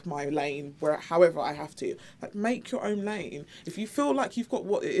make my lane however I have to. Like, make your own lane. If you feel like you've got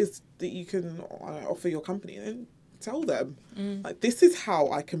what it is that you can offer your company, then tell them. Like, this is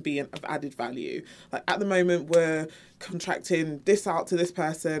how I can be of added value. Like, at the moment, we're contracting this out to this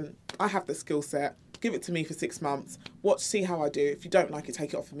person. I have the skill set. Give it to me for 6 months. See how I do. If you don't like it,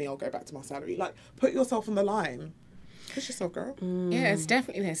 take it off of me. I'll go back to my salary. Like, put yourself on the line. Push yourself, girl. Yeah, there's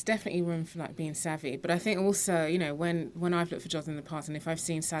definitely room for like being savvy. But I think also, you know, when I've looked for jobs in the past, and if I've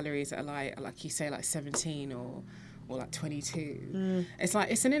seen salaries that are like you say, like 17 or like 22, it's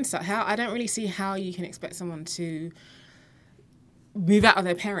like, it's an insult. I don't really see how you can expect someone to move out of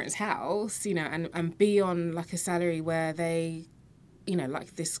their parents' house, you know, and be on like a salary where they, you know,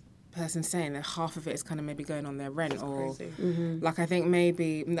 like this person saying that half of it is kind of maybe going on their rent. That's or like, I think I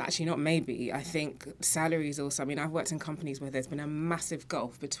think salaries also, I mean, I've worked in companies where there's been a massive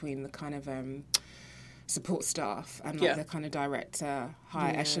gulf between the kind of support staff and like the kind of director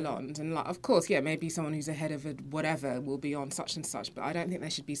higher echelons, and like, of course, maybe someone who's ahead of it, whatever, will be on such and such, but I don't think there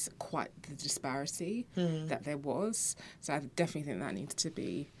should be quite the disparity that there was. So I definitely think that needs to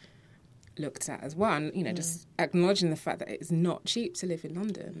be looked at as well, and, you know, just acknowledging the fact that it's not cheap to live in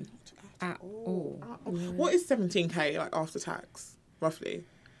London at all. What is 17k like after tax, roughly?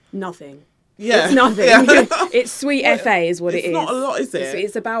 Nothing. Yeah, it's nothing. Yeah. It's sweet FA is what it is. It's not a lot, is it?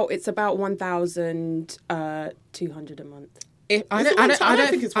 It's about 1,200 a month. I don't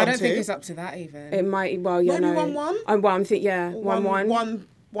think it's up to that even. It might. Well, yeah, maybe no. 1,1. I'm thinking, yeah,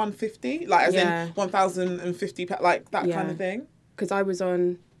 150, like as in 1,050, like that kind of thing. Because I was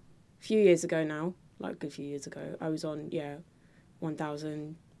on a few years ago now, like a good few years ago, I was on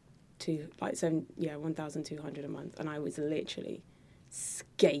 1,200 a month, and I was literally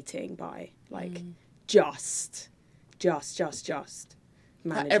skating by, like just managing.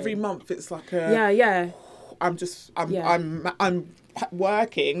 Like every month it's like a I'm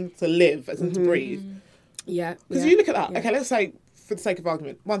working to live, as in to breathe. Yeah, because you look at that. Okay, let's say for the sake of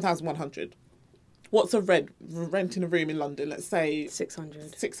argument, 1,100. What's a rent in a room in London? Let's say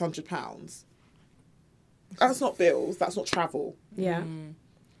 £600. That's not bills. That's not travel. Yeah.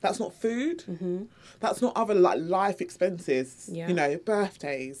 That's not food. Mm-hmm. That's not other like life expenses. Yeah. You know,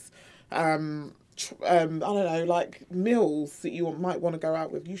 birthdays. I don't know, like meals that you might want to go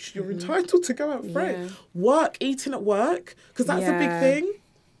out with. You're entitled to go out with friends. Work, eating at work, because that's a big thing.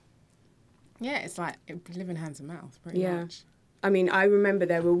 Yeah, it's like living hand to mouth, pretty much. I mean, I remember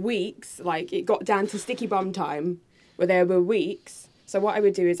there were weeks, like it got down to sticky bum time, where there were weeks. So what I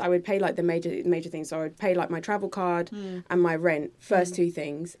would do is I would pay like the major things. So I would pay like my travel card and my rent, first two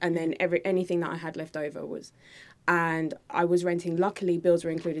things, and then anything that I had left over was. And I was renting. Luckily, bills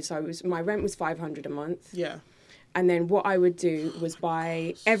were included, so my rent was $500 a month. Yeah. And then what I would do was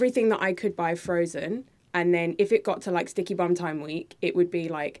buy everything that I could buy frozen, and then if it got to like sticky bum time week, it would be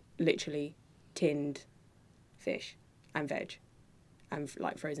like literally tinned fish and veg, and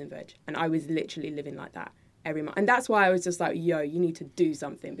like frozen veg, and I was literally living like that every month. And that's why I was just like, yo, you need to do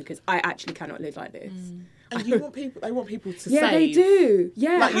something, because I actually cannot live like this. And they want people to save. Yeah, they do.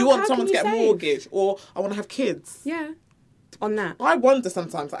 Yeah. Like, you want someone to get a mortgage, or I want to have kids. Yeah. On that. I wonder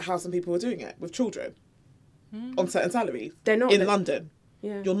sometimes like how some people are doing it with children on certain salaries. They're not. In London.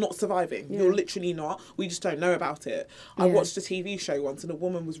 Yeah. You're not surviving. Yeah. You're literally not. We just don't know about it. I watched a TV show once, and a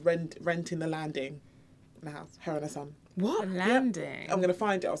woman was renting the landing in the house, her and her son. What? Landing? I'm going to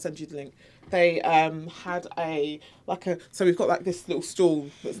find it. I'll send you the link. They had so we've got like this little stool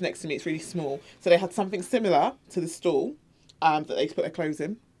that's next to me. It's really small. So they had something similar to the stool that they put their clothes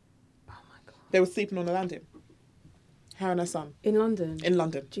in. Oh my God. They were sleeping on the landing. Her and her son. In London? In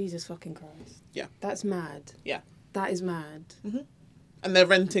London. Jesus fucking Christ. Yeah. That's mad. Yeah. That is mad. Mm-hmm. And they're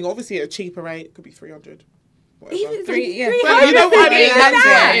renting, obviously, at a cheaper rate. It could be 300. Whatever. Even Well, you know what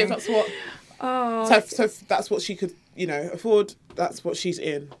I mean? That's what... Oh. So that's what she could, afford. That's what she's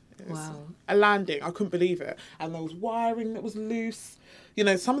in. Wow. A landing. I couldn't believe it. And there was wiring that was loose.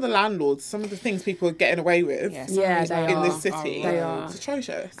 Some of the landlords, some of the things people are getting away with they in are. this city. They are. It's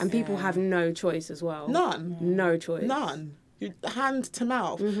atrocious. And people have no choice as well. None. No choice. None. You hand to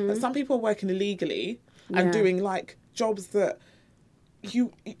mouth. But some people are working illegally and doing like jobs that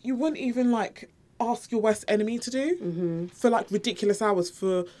you wouldn't even like ask your worst enemy to do for like ridiculous hours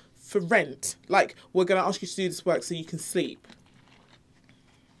for rent. Like, we're going to ask you to do this work so you can sleep.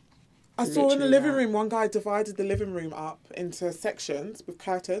 I saw in the living room, one guy divided the living room up into sections with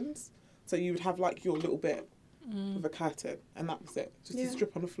curtains. So you would have like your little bit with a curtain, and that was it. Just a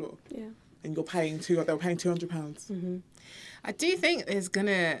strip on the floor. Yeah. And you're paying they were paying £200. I do think there's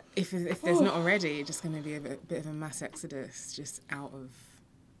gonna, if there's not already, just gonna be a bit of a mass exodus just out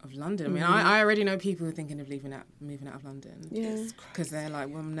of London. I mean, I already know people who are thinking of moving out of London. Yeah. Because they're like,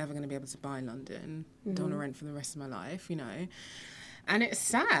 well, I'm never gonna be able to buy London. Don't want to rent for the rest of my life, you know. And it's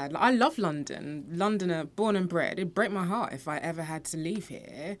sad. Like, I love London. Londoner, born and bred. It'd break my heart if I ever had to leave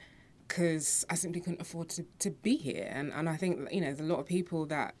here, because I simply couldn't afford to be here. And I think, you know, there's a lot of people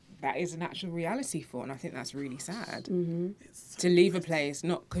that is an actual reality for, and I think that's really sad. To leave a place,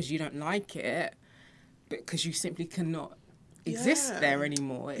 not because you don't like it, but because you simply cannot exist there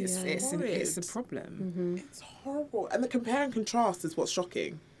anymore. It's a problem. It's horrible. And the compare and contrast is what's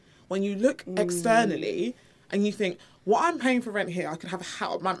shocking. When you look externally and you think, what I'm paying for rent here, I could have a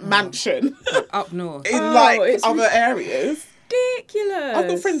house, mansion Up north. in other areas. Ridiculous. I've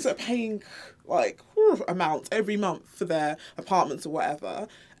got friends that are paying like amounts every month for their apartments or whatever,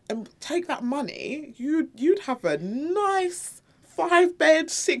 and take that money, you'd have a nice 5-bed,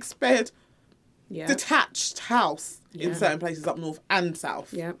 6-bed detached house in certain places up north and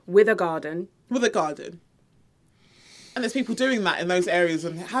south. Yeah, with a garden. With a garden. And there's people doing that in those areas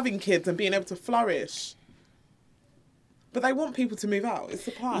and having kids and being able to flourish. But they want people to move out. It's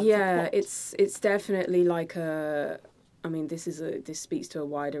the plan. Yeah, it's definitely like a. I mean, this speaks to a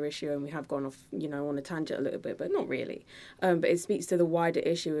wider issue, and we have gone off, you know, on a tangent a little bit, but not really. But it speaks to the wider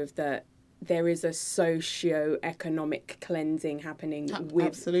issue of that there is a socio-economic cleansing happening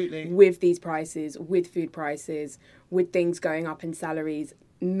with these prices, with food prices, with things going up in salaries,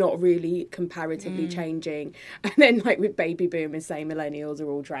 not really comparatively changing. And then, like, with baby boomers saying millennials are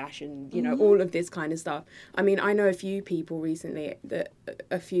all trash and, you know, all of this kind of stuff. I mean, I know a few people recently,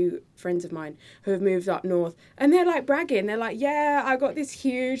 a few friends of mine who have moved up north, and they're, like, bragging. They're like, yeah, I got this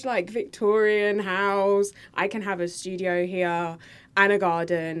huge, like, Victorian house. I can have a studio here and a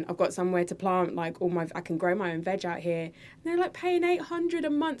garden. I've got somewhere to plant, like, I can grow my own veg out here. And they're, like, paying $800 a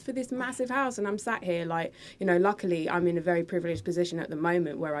month for this massive house. And I'm sat here, like, you know, luckily I'm in a very privileged position at the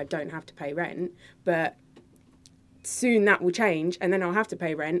moment where I don't have to pay rent. But soon that will change, and then I'll have to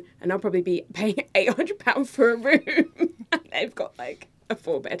pay rent, and I'll probably be paying £800 for a room. And they've got, like, a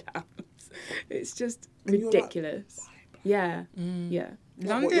 4-bed house. It's just ridiculous. Like, yeah.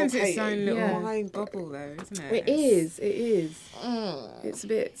 London's its own little bubble, though, isn't it? It is. It's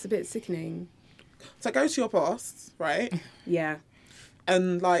a bit sickening. So go to your boss, right? Yeah.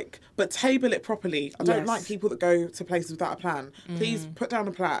 And but table it properly. I don't like people that go to places without a plan. Please put down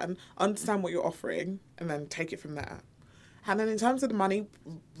a plan, understand what you're offering, and then take it from there. And then in terms of the money,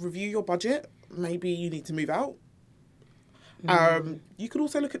 review your budget. Maybe you need to move out. You could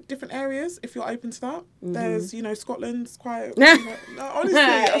also look at different areas if you're open to that. There's, you know, Scotland's quite. You know, no, honestly,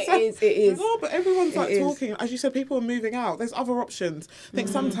 it is. No, but everyone's like talking. As you said, people are moving out. There's other options. I think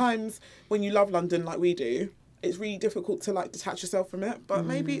sometimes when you love London like we do, it's really difficult to like detach yourself from it. But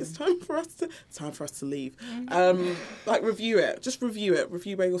maybe it's time for us to leave. Like review it. Just review it.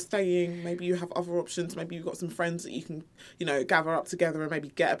 Review where you're staying. Maybe you have other options. Maybe you've got some friends that you can, you know, gather up together and maybe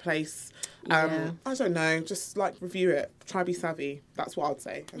get a place. I don't know. Just like review it. Try be savvy. That's what I'd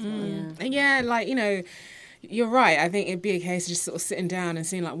say. Yeah, like, you know, you're right. I think it'd be a case of just sort of sitting down and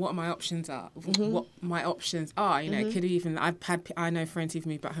seeing like what my options are. What my options are. You know, could even I know friends who've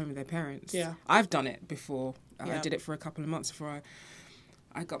moved back home with their parents. Yeah, I've done it before. I did it for a couple of months before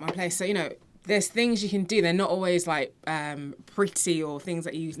I got my place. So, you know, there's things you can do. They're not always like pretty or things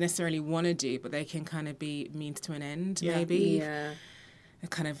that you necessarily want to do, but they can kind of be means to an end, maybe. Yeah. They're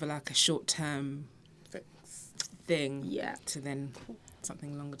kind of like a short-term thing to then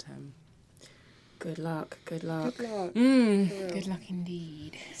something longer term. Good luck. Good luck. Good luck. Good luck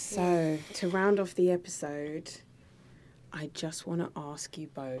indeed. So, to round off the episode, I just want to ask you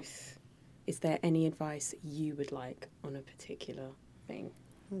both, is there any advice you would like on a particular thing?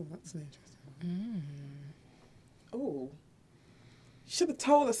 Oh, that's interesting. Oh, you should have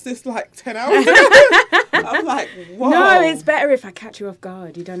told us this like 10 hours ago. I'm like, whoa. No, it's better if I catch you off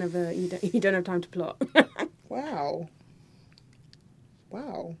guard. You don't have time to plot. Wow.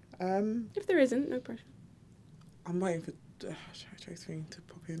 If there isn't, no pressure. I'm waiting for Josephine to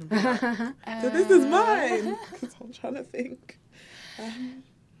pop in and be like, so this is mine. Because I'm trying to think.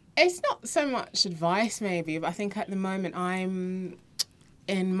 It's not so much advice, maybe, but I think at the moment I'm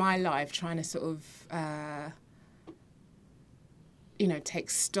in my life trying to sort of, you know, take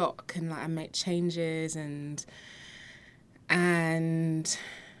stock and like I make changes and I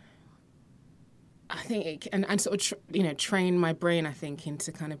think it and sort of you know, train my brain, I think,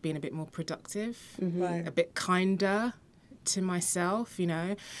 into kind of being a bit more productive, Right. a bit kinder to myself, you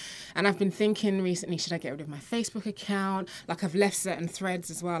know. And I've been thinking recently, should I get rid of my Facebook account? Like I've left certain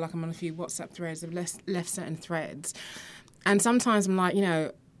threads as well. Like I'm on a few WhatsApp threads. I've left certain threads. And sometimes I'm like, you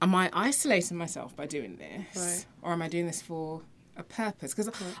know, am I isolating myself by doing this? Right. Or am I doing this for a purpose?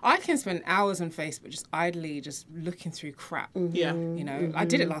 Because I can spend hours on Facebook just idly just looking through crap. Yeah. You know, I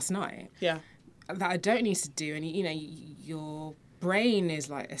did it last night. Yeah. That I don't need to do. And, you know, your brain is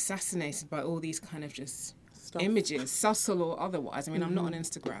like assassinated by all these kind of just Stuff. images, subtle or otherwise. I mean, I'm not on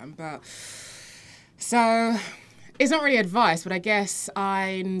Instagram, but so it's not really advice, but I guess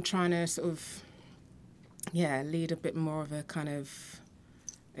I'm trying to sort of, lead a bit more of a kind of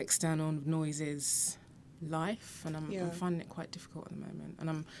external noises life, and I'm finding it quite difficult at the moment, and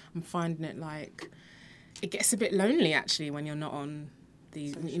I'm finding it like it gets a bit lonely actually when you're not on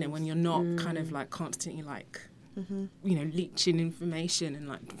the, you know, when you're not kind of like constantly like, you know, leeching information and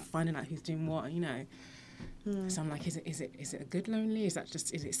like finding out who's doing what, you know. So I'm like, is it a good lonely? Is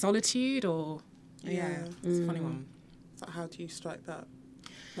it solitude or? Yeah, it's a funny one. So how do you strike that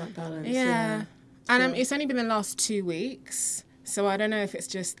balance? Yeah. And it's only been the last 2 weeks, so I don't know if it's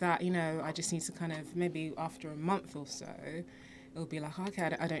just that, you know, I just need to kind of, maybe after a month or so, it'll be like,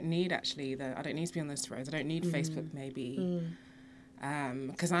 okay, I don't need actually, I don't need to be on those threads, I don't need Facebook maybe,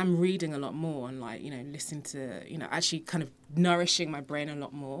 because I'm reading a lot more and like, you know, listening to, you know, actually kind of nourishing my brain a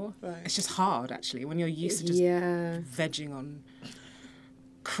lot more. Right. It's just hard actually, when you're used to just vegging on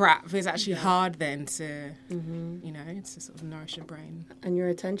crap, it's actually hard then to, you know, to sort of nourish your brain. And your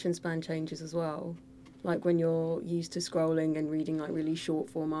attention span changes as well. Like when you're used to scrolling and reading like really short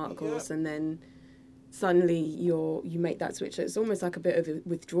form articles, and then suddenly you make that switch. It's almost like a bit of a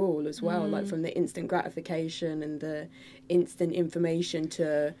withdrawal as well, like from the instant gratification and the instant information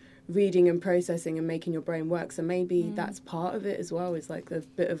to reading and processing and making your brain work. So maybe that's part of it as well, is like a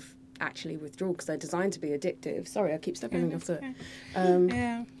bit of actually withdrawal, because they're designed to be addictive. Sorry, I keep stepping on your foot.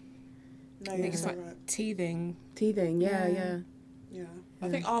 Yeah. No, I think it's like teething. Yeah. I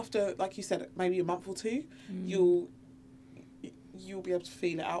think after, like you said, maybe a month or two, you'll be able to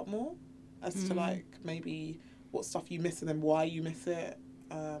feel it out more as to like maybe what stuff you miss and then why you miss it.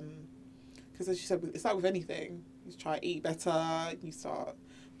 Because as you said, it's like with anything, you try to eat better, you start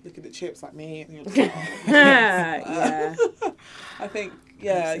looking at chips like me, and you're just like, Yeah. I think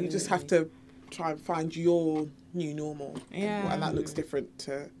Absolutely. you just have to try and find your new normal, and that looks different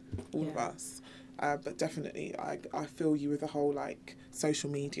to all of us. But definitely, I feel you with the whole like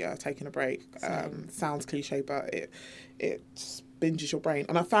social media, taking a break. Sounds cliche, but it just binges your brain.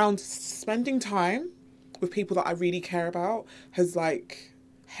 And I found spending time with people that I really care about has like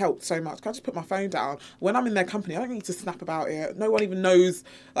helped so much. I just put my phone down. When I'm in their company, I don't need to snap about it. No one even knows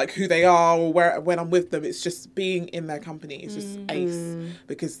like who they are or when I'm with them. It's just being in their company. It's just ace,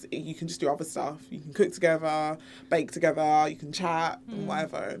 because you can just do other stuff. You can cook together, bake together, you can chat and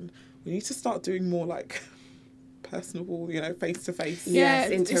whatever. And we need to start doing more like personable, you know, face to face. Yes,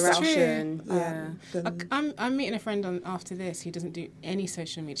 it's interaction. true. I'm meeting a friend after this who doesn't do any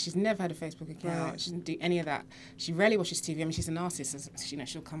social media. She's never had a Facebook account. Right. She doesn't do any of that. She rarely watches TV. I mean, she's an artist. So, you know,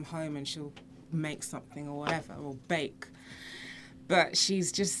 she'll come home and she'll make something or whatever, or bake. But she's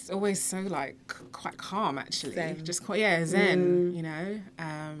just always so like quite calm, actually. Zen. Just quite zen. You know.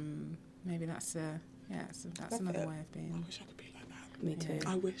 Maybe that's another way of being. I wish I could be like that. Me too.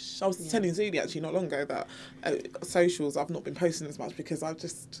 I wish. I was telling Zuli actually not long ago that socials, I've not been posting as much because I'm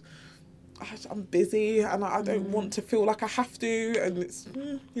busy and I don't want to feel like I have to, and it's,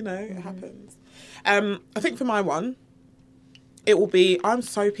 you know, it happens. I think for my one, it will be, I'm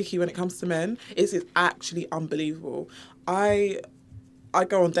so picky when it comes to men. It's actually unbelievable. I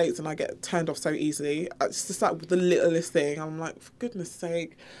go on dates and I get turned off so easily. It's just like the littlest thing. I'm like, for goodness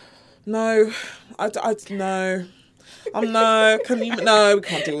sake, no, no. No, we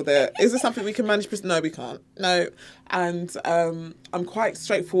can't deal with it. Is this something we can manage? No, we can't. No. And I'm quite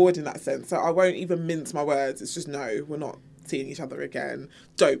straightforward in that sense. So I won't even mince my words. It's just, no, we're not seeing each other again.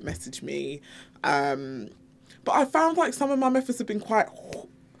 Don't message me. But I found like some of my methods have been quite,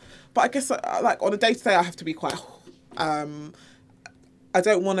 but I guess like on a day-to-day I have to be quite, I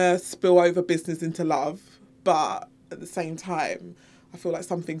don't want to spill over business into love, but at the same time, I feel like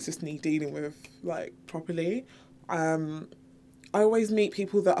some things just need dealing with like properly. I always meet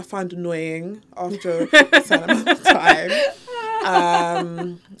people that I find annoying after a certain amount of time.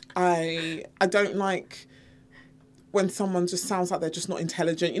 I don't like when someone just sounds like they're just not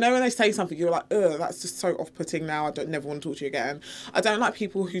intelligent. You know, when they say something, you're like, ugh, that's just so off-putting now. I don't never want to talk to you again. I don't like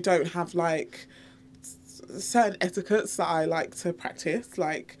people who don't have, like, certain etiquettes that I like to practice.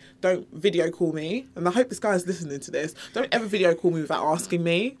 Like, don't video call me. And I hope this guy's listening to this. Don't ever video call me without asking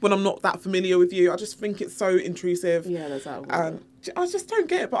me when I'm not that familiar with you. I just think it's so intrusive. Yeah, that's out of I just don't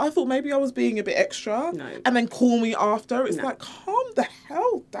get it. But I thought maybe I was being a bit extra. No. And then call me after. It's like, calm the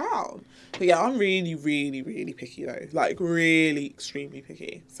hell down. But yeah, I'm really, really, really picky though. Like, really extremely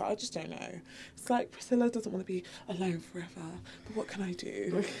picky. So I just don't know. It's like Priscilla doesn't want to be alone forever. But what can I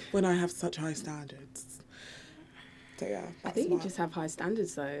do when I have such high standards? So yeah, I think you just have high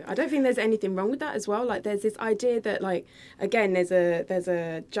standards though. I don't think there's anything wrong with that as well. Like, there's this idea that, like, again, there's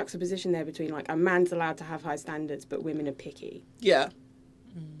a juxtaposition there between, like, a man's allowed to have high standards, but women are picky. Yeah.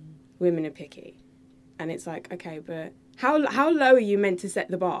 Women are picky. And it's like, okay, but how low are you meant to set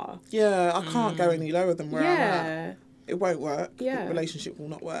the bar? Yeah, I can't go any lower than where I'm Yeah. at. It won't work. Yeah. The relationship will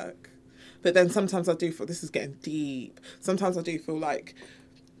not work. But then sometimes I do feel, this is getting deep, sometimes I do feel like,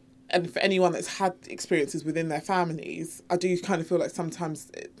 and for anyone that's had experiences within their families, I do kind of feel like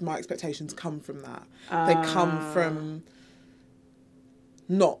sometimes my expectations come from that. They come from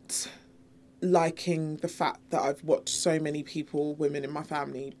not liking the fact that I've watched so many people, women in my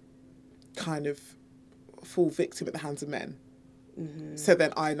family, kind of fall victim at the hands of men. Mm-hmm. So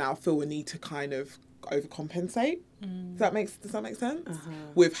then I now feel a need to kind of overcompensate. Does that make sense?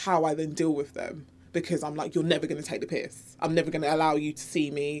 With how I then deal with them. Because I'm like, you're never going to take the piss. I'm never going to allow you to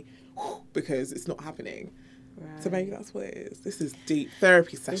see me because it's not happening. Right. So maybe that's what it is. This is deep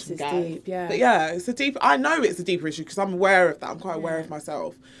therapy session, guys. This is deep, yeah. But yeah, I know it's a deeper issue because I'm aware of that. I'm quite aware of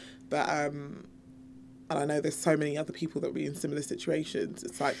myself. But, and I know there's so many other people that will be in similar situations.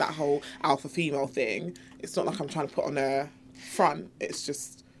 It's like that whole alpha female thing. It's not like I'm trying to put on a front. It's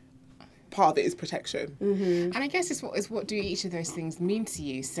just part of it is protection. Mm-hmm. And I guess it's what do each of those things mean to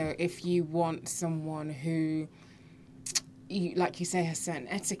you? So if you want someone who, like you say, has certain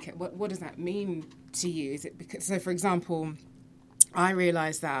etiquette, what does that mean to you? Is it because, so for example, I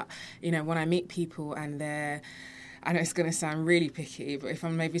realise that, you know, when I meet people and they're, I know it's going to sound really picky, but if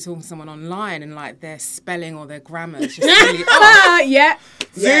I'm maybe talking to someone online and like their spelling or their grammar is just really off. Yeah.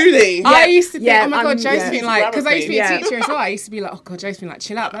 Zuli. I used to think, oh my God, Josephine, yeah. like, because I used to be a teacher as well. I used to be like, oh God, Josephine, like,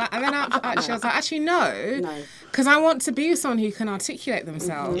 chill out. And then I was like, actually, no. Because I want to be with someone who can articulate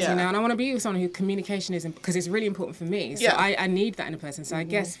themselves, you know, and I want to be with someone who communication is, because it's really important for me. So I need that in a person. So I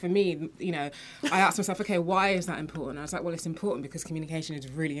guess for me, you know, I asked myself, okay, why is that important? I was like, well, it's important because communication is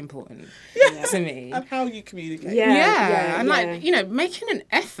really important to me. And how you communicate. And like, you know, making an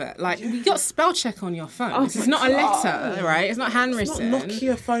effort. Like, you got spell check on your phone. This is not a letter, right? It's not handwritten. It's not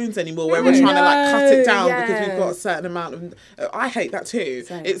Nokia phones anymore where we're trying to like cut it down because we've got a certain amount of. I hate that too.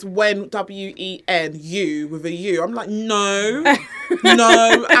 Same. It's when WENU with a U. I'm like, no,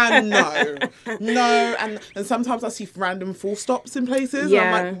 no, and no, no, and sometimes I see random full stops in places.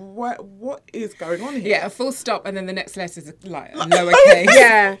 Yeah. And I'm like, what is going on here? Yeah, a full stop and then the next letter is like a lowercase.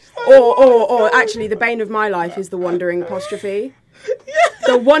 Yeah, or actually, the bane of my life is the wandering apostrophe.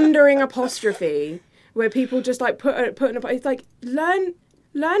 The wandering apostrophe, where people just like put an it's like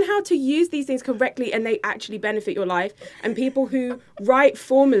learn how to use these things correctly and they actually benefit your life. And people who write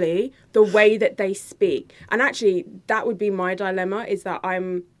formally the way that they speak. And actually, that would be my dilemma, is that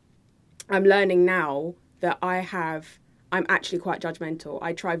I'm learning now that I'm actually quite judgmental.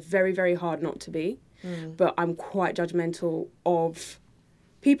 I try very, very hard not to be, but I'm quite judgmental of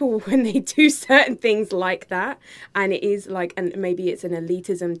people when they do certain things like that. And it is like, and maybe it's an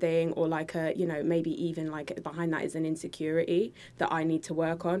elitism thing, or like a, you know, maybe even like behind that is an insecurity that I need to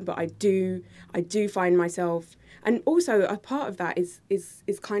work on. But I do find myself, and also a part of that is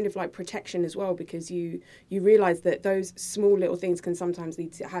kind of like protection as well, because you realise that those small little things can sometimes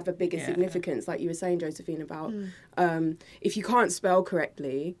lead to have a bigger significance, like you were saying, Josephine, about if you can't spell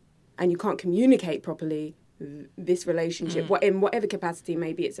correctly and you can't communicate properly, this relationship, in whatever capacity,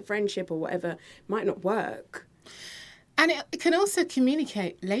 maybe it's a friendship or whatever, might not work. And it can also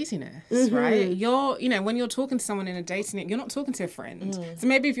communicate laziness, right? You know, when you're talking to someone in a dating, you're not talking to a friend. So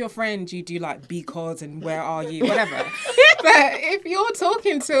maybe if you're a friend, you do like because and where are you, whatever. But if you're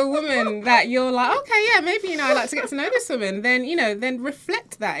talking to a woman that you're like, okay, yeah, maybe, you know, I'd like to get to know this woman, then, you know, then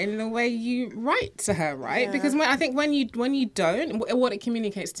reflect that in the way you write to her, right? Yeah. Because I think when you don't, what it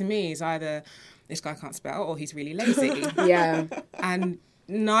communicates to me is either this guy can't spell or he's really lazy. Yeah. And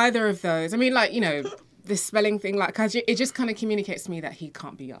neither of those, I mean, like, you know, this spelling thing, like, cause it just kind of communicates to me that he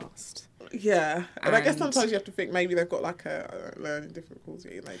can't be asked. Yeah. And I guess sometimes you have to think maybe they've got like a learning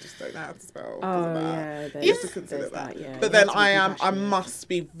difficulty and they just don't know how to spell. You have to consider that. But then I must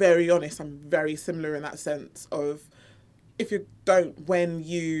be very honest, I'm very similar in that sense of if you don't when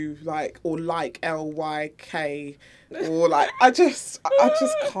you like or like LYK or like I just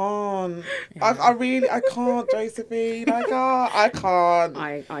can't. Yeah. I can't, Josephine. I can't.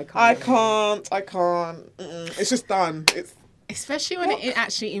 I can't. It's just done. It's Especially when it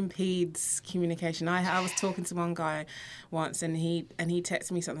actually impedes communication. I was talking to one guy once, and he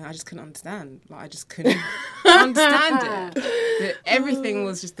texted me something I just couldn't understand. Like I just couldn't understand it. Everything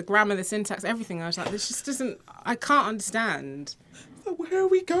was just the grammar, the syntax, everything. I was like, this just doesn't. I can't understand. so where are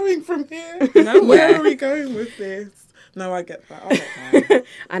we going from here? Nowhere. Where are we going with this? No, I get that. I get that.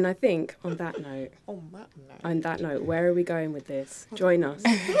 And I think on that note, where are we going with this? Join us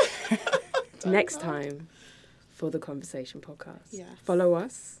next time for the Conversation Podcast. Yes. Follow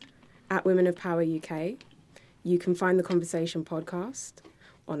us at Women of Power UK. You can find the Conversation Podcast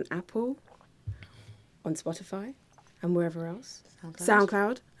on Apple, on Spotify, and wherever else.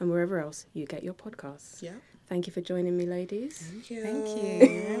 SoundCloud, and wherever else you get your podcasts. Yeah. Thank you for joining me, ladies. Thank you. Thank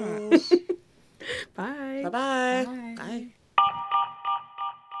you very much. Bye. Bye-bye. Bye. Bye.